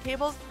that tray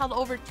tables held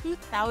over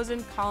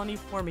 2,000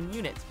 colony-forming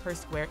units per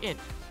square inch,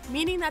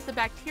 meaning that the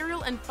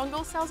bacterial and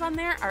fungal cells on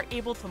there are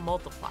able to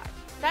multiply.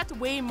 That's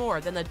way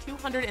more than the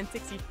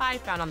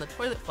 265 found on the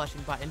toilet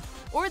flushing button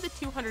or the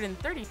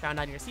 230 found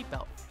on your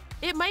seatbelt.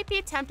 It might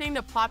be tempting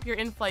to plop your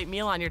in-flight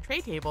meal on your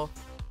tray table,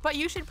 but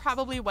you should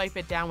probably wipe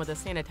it down with a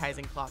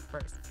sanitizing cloth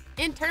first.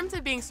 In terms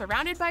of being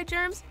surrounded by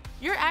germs,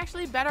 you're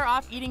actually better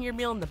off eating your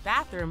meal in the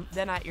bathroom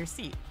than at your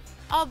seat.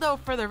 Although,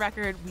 for the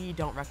record, we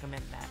don't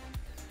recommend that.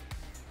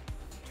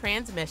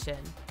 Transmission.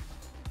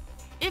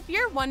 If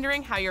you're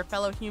wondering how your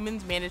fellow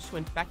humans manage to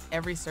infect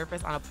every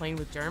surface on a plane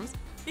with germs,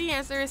 the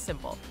answer is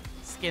simple: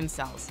 skin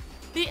cells.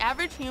 The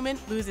average human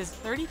loses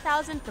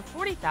 30,000 to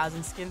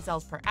 40,000 skin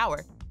cells per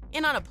hour,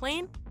 and on a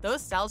plane,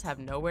 those cells have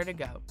nowhere to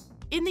go.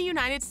 In the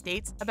United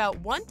States, about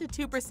 1 to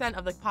 2%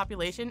 of the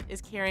population is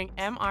carrying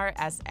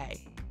MRSA,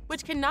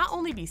 which can not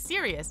only be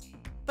serious,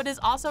 but is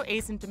also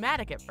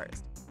asymptomatic at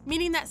first,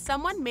 meaning that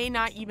someone may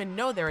not even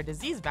know they're a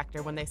disease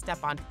vector when they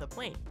step onto the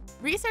plane.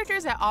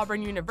 Researchers at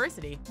Auburn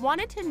University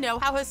wanted to know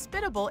how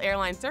hospitable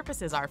airline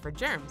surfaces are for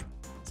germs,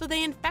 so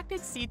they infected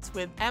seats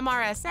with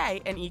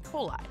MRSA and E.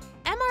 coli.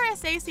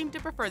 MRSA seemed to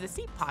prefer the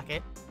seat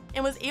pocket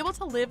and was able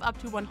to live up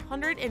to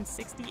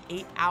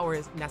 168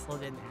 hours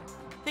nestled in there.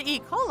 The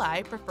E.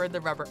 coli preferred the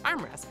rubber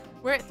armrest,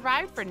 where it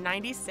thrived for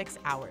 96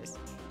 hours.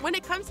 When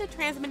it comes to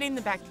transmitting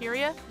the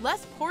bacteria,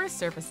 less porous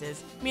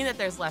surfaces mean that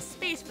there's less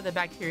space for the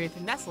bacteria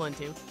to nestle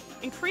into,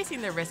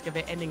 increasing the risk of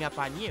it ending up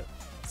on you.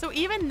 So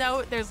even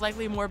though there's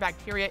likely more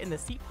bacteria in the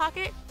seat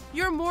pocket,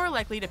 you're more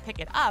likely to pick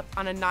it up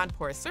on a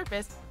non-porous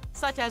surface,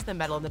 such as the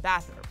metal in the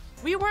bathroom.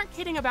 We weren't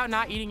kidding about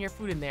not eating your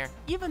food in there,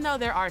 even though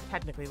there are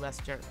technically less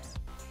germs.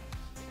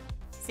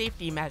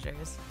 Safety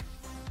measures.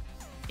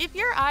 If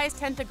your eyes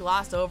tend to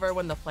gloss over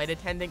when the flight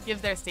attendant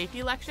gives their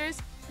safety lectures,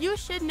 you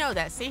should know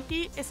that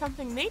safety is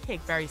something they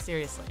take very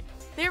seriously.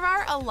 There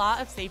are a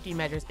lot of safety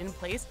measures in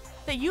place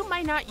that you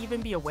might not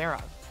even be aware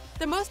of.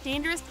 The most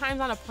dangerous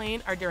times on a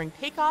plane are during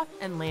takeoff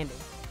and landing,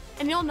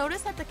 and you'll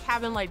notice that the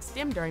cabin lights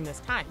dim during this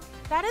time.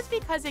 That is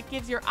because it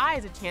gives your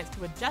eyes a chance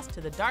to adjust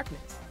to the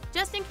darkness,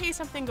 just in case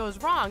something goes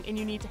wrong and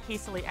you need to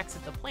hastily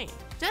exit the plane.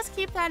 Just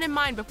keep that in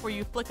mind before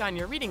you flick on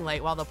your reading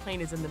light while the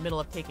plane is in the middle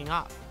of taking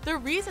off. The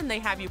reason they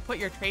have you put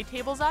your tray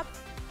tables up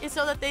is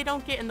so that they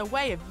don't get in the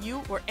way of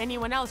you or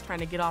anyone else trying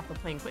to get off the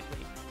plane quickly.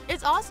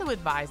 It's also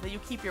advised that you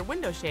keep your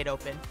window shade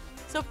open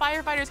so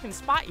firefighters can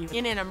spot you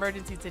in an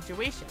emergency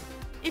situation.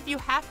 If you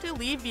have to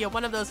leave via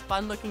one of those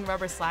fun-looking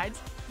rubber slides,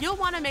 you'll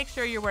want to make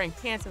sure you're wearing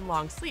pants and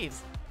long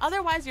sleeves.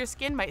 Otherwise, your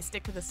skin might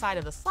stick to the side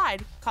of the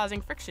slide,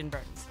 causing friction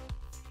burns.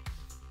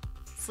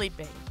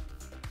 Sleeping.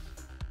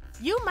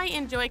 You might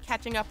enjoy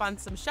catching up on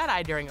some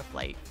shut-eye during a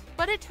flight,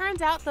 but it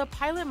turns out the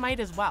pilot might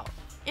as well.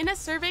 In a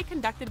survey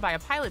conducted by a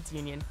pilots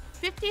union,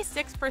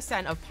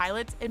 56% of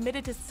pilots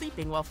admitted to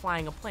sleeping while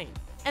flying a plane.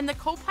 And the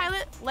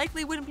co-pilot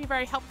likely wouldn't be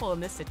very helpful in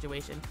this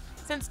situation,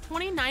 since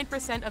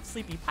 29% of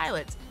sleepy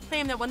pilots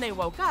claim that when they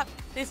woke up,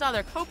 they saw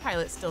their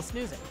co-pilot still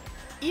snoozing.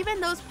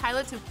 Even those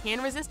pilots who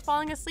can resist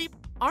falling asleep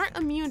aren't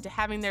immune to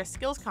having their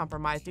skills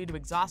compromised due to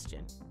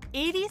exhaustion.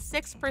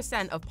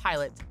 86% of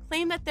pilots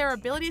claim that their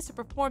abilities to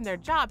perform their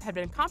job had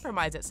been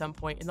compromised at some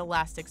point in the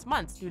last 6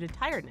 months due to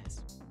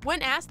tiredness.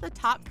 When asked the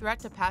top threat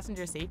to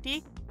passenger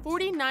safety,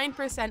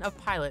 49% of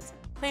pilots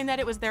claim that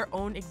it was their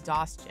own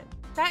exhaustion.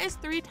 That is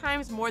 3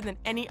 times more than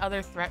any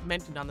other threat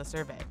mentioned on the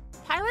survey.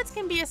 Pilots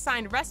can be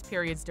assigned rest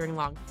periods during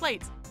long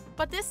flights,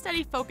 but this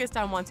study focused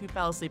on ones who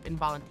fell asleep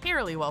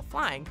involuntarily while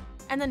flying,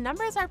 and the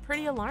numbers are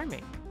pretty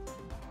alarming.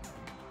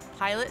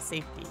 Pilot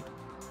safety.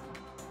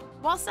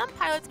 While some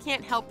pilots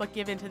can't help but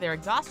give in to their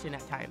exhaustion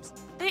at times,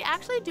 they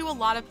actually do a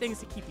lot of things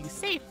to keep you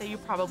safe that you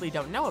probably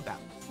don't know about.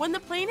 When the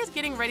plane is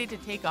getting ready to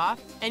take off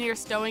and you're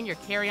stowing your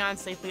carry-on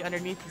safely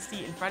underneath the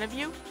seat in front of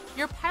you,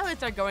 your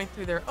pilots are going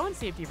through their own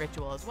safety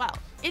ritual as well.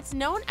 It's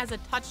known as a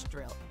touch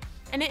drill,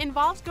 and it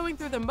involves going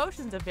through the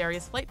motions of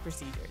various flight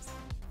procedures.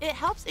 It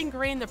helps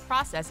ingrain the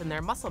process in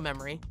their muscle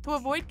memory to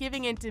avoid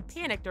giving in to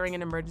panic during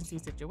an emergency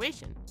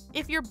situation.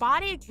 If your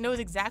body knows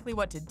exactly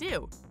what to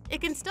do, it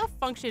can still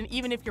function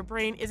even if your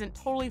brain isn't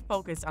totally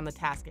focused on the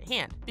task at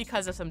hand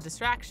because of some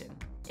distraction.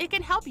 It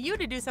can help you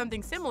to do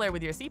something similar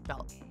with your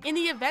seatbelt. In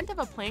the event of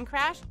a plane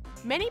crash,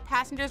 many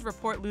passengers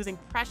report losing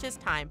precious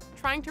time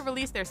trying to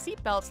release their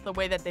seatbelts the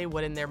way that they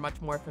would in their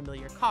much more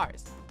familiar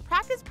cars.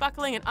 Practice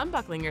buckling and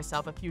unbuckling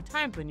yourself a few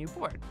times when you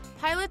board.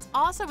 Pilots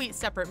also eat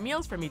separate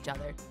meals from each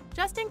other,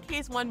 just in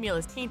case one meal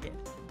is tainted.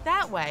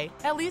 That way,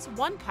 at least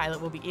one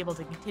pilot will be able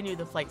to continue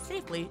the flight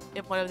safely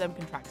if one of them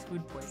contracts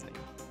food poisoning.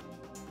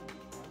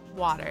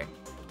 Water.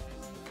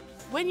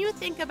 When you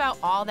think about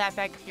all that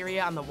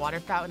bacteria on the water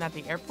fountain at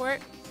the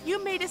airport,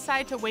 you may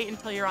decide to wait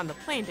until you're on the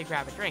plane to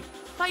grab a drink.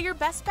 But your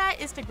best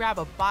bet is to grab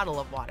a bottle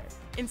of water,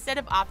 instead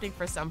of opting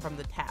for some from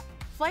the tap.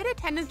 Flight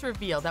attendants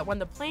reveal that when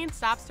the plane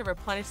stops to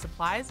replenish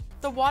supplies,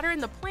 the water in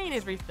the plane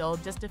is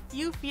refilled just a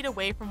few feet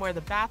away from where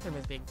the bathroom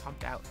is being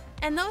pumped out.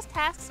 And those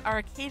tasks are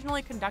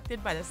occasionally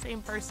conducted by the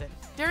same person.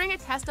 During a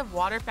test of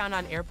water found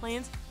on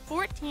airplanes,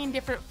 14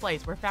 different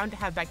flights were found to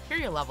have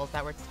bacteria levels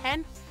that were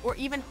 10 or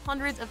even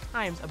hundreds of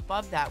times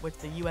above that which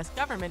the US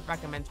government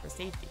recommends for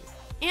safety.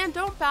 And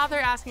don't bother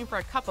asking for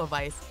a cup of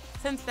ice,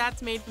 since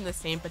that's made from the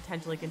same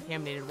potentially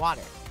contaminated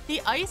water.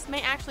 The ice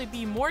may actually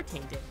be more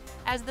tainted,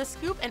 as the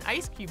scoop and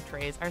ice cube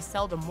trays are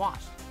seldom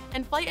washed,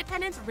 and flight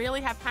attendants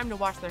rarely have time to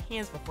wash their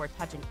hands before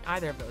touching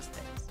either of those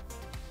things.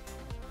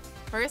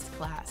 First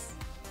class.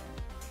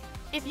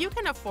 If you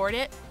can afford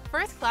it,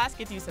 first class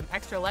gets you some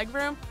extra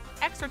legroom,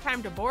 extra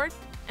time to board,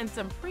 and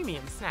some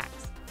premium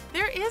snacks.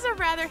 There is a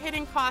rather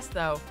hidden cost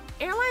though.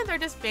 Airlines are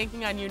just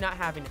banking on you not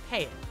having to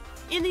pay it.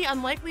 In the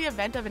unlikely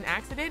event of an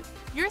accident,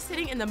 you're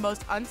sitting in the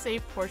most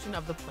unsafe portion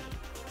of the plane.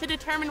 To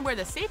determine where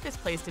the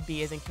safest place to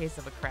be is in case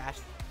of a crash,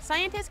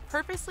 scientists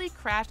purposely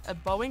crashed a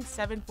Boeing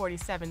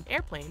 747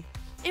 airplane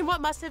in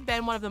what must have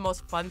been one of the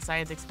most fun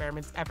science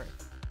experiments ever.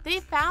 They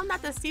found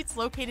that the seats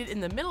located in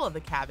the middle of the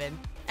cabin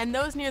and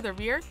those near the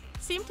rear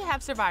seemed to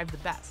have survived the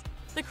best.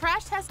 The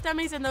crash test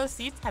dummies in those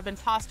seats had been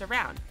tossed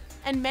around,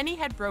 and many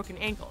had broken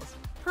ankles.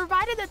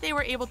 Provided that they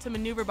were able to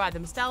maneuver by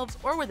themselves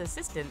or with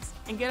assistance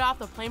and get off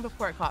the plane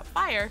before it caught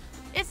fire,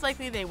 it's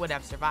likely they would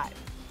have survived.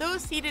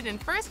 Those seated in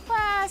first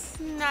class,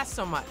 not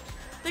so much.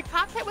 The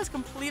cockpit was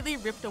completely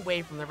ripped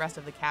away from the rest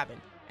of the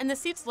cabin, and the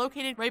seats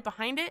located right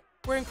behind it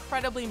were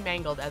incredibly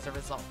mangled as a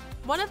result.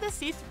 One of the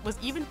seats was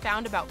even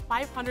found about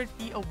 500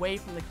 feet away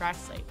from the crash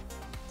site.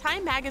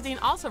 Time magazine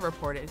also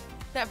reported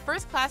that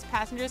first-class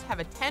passengers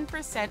have a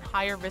 10%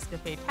 higher risk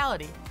of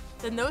fatality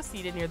than those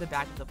seated near the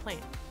back of the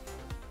plane.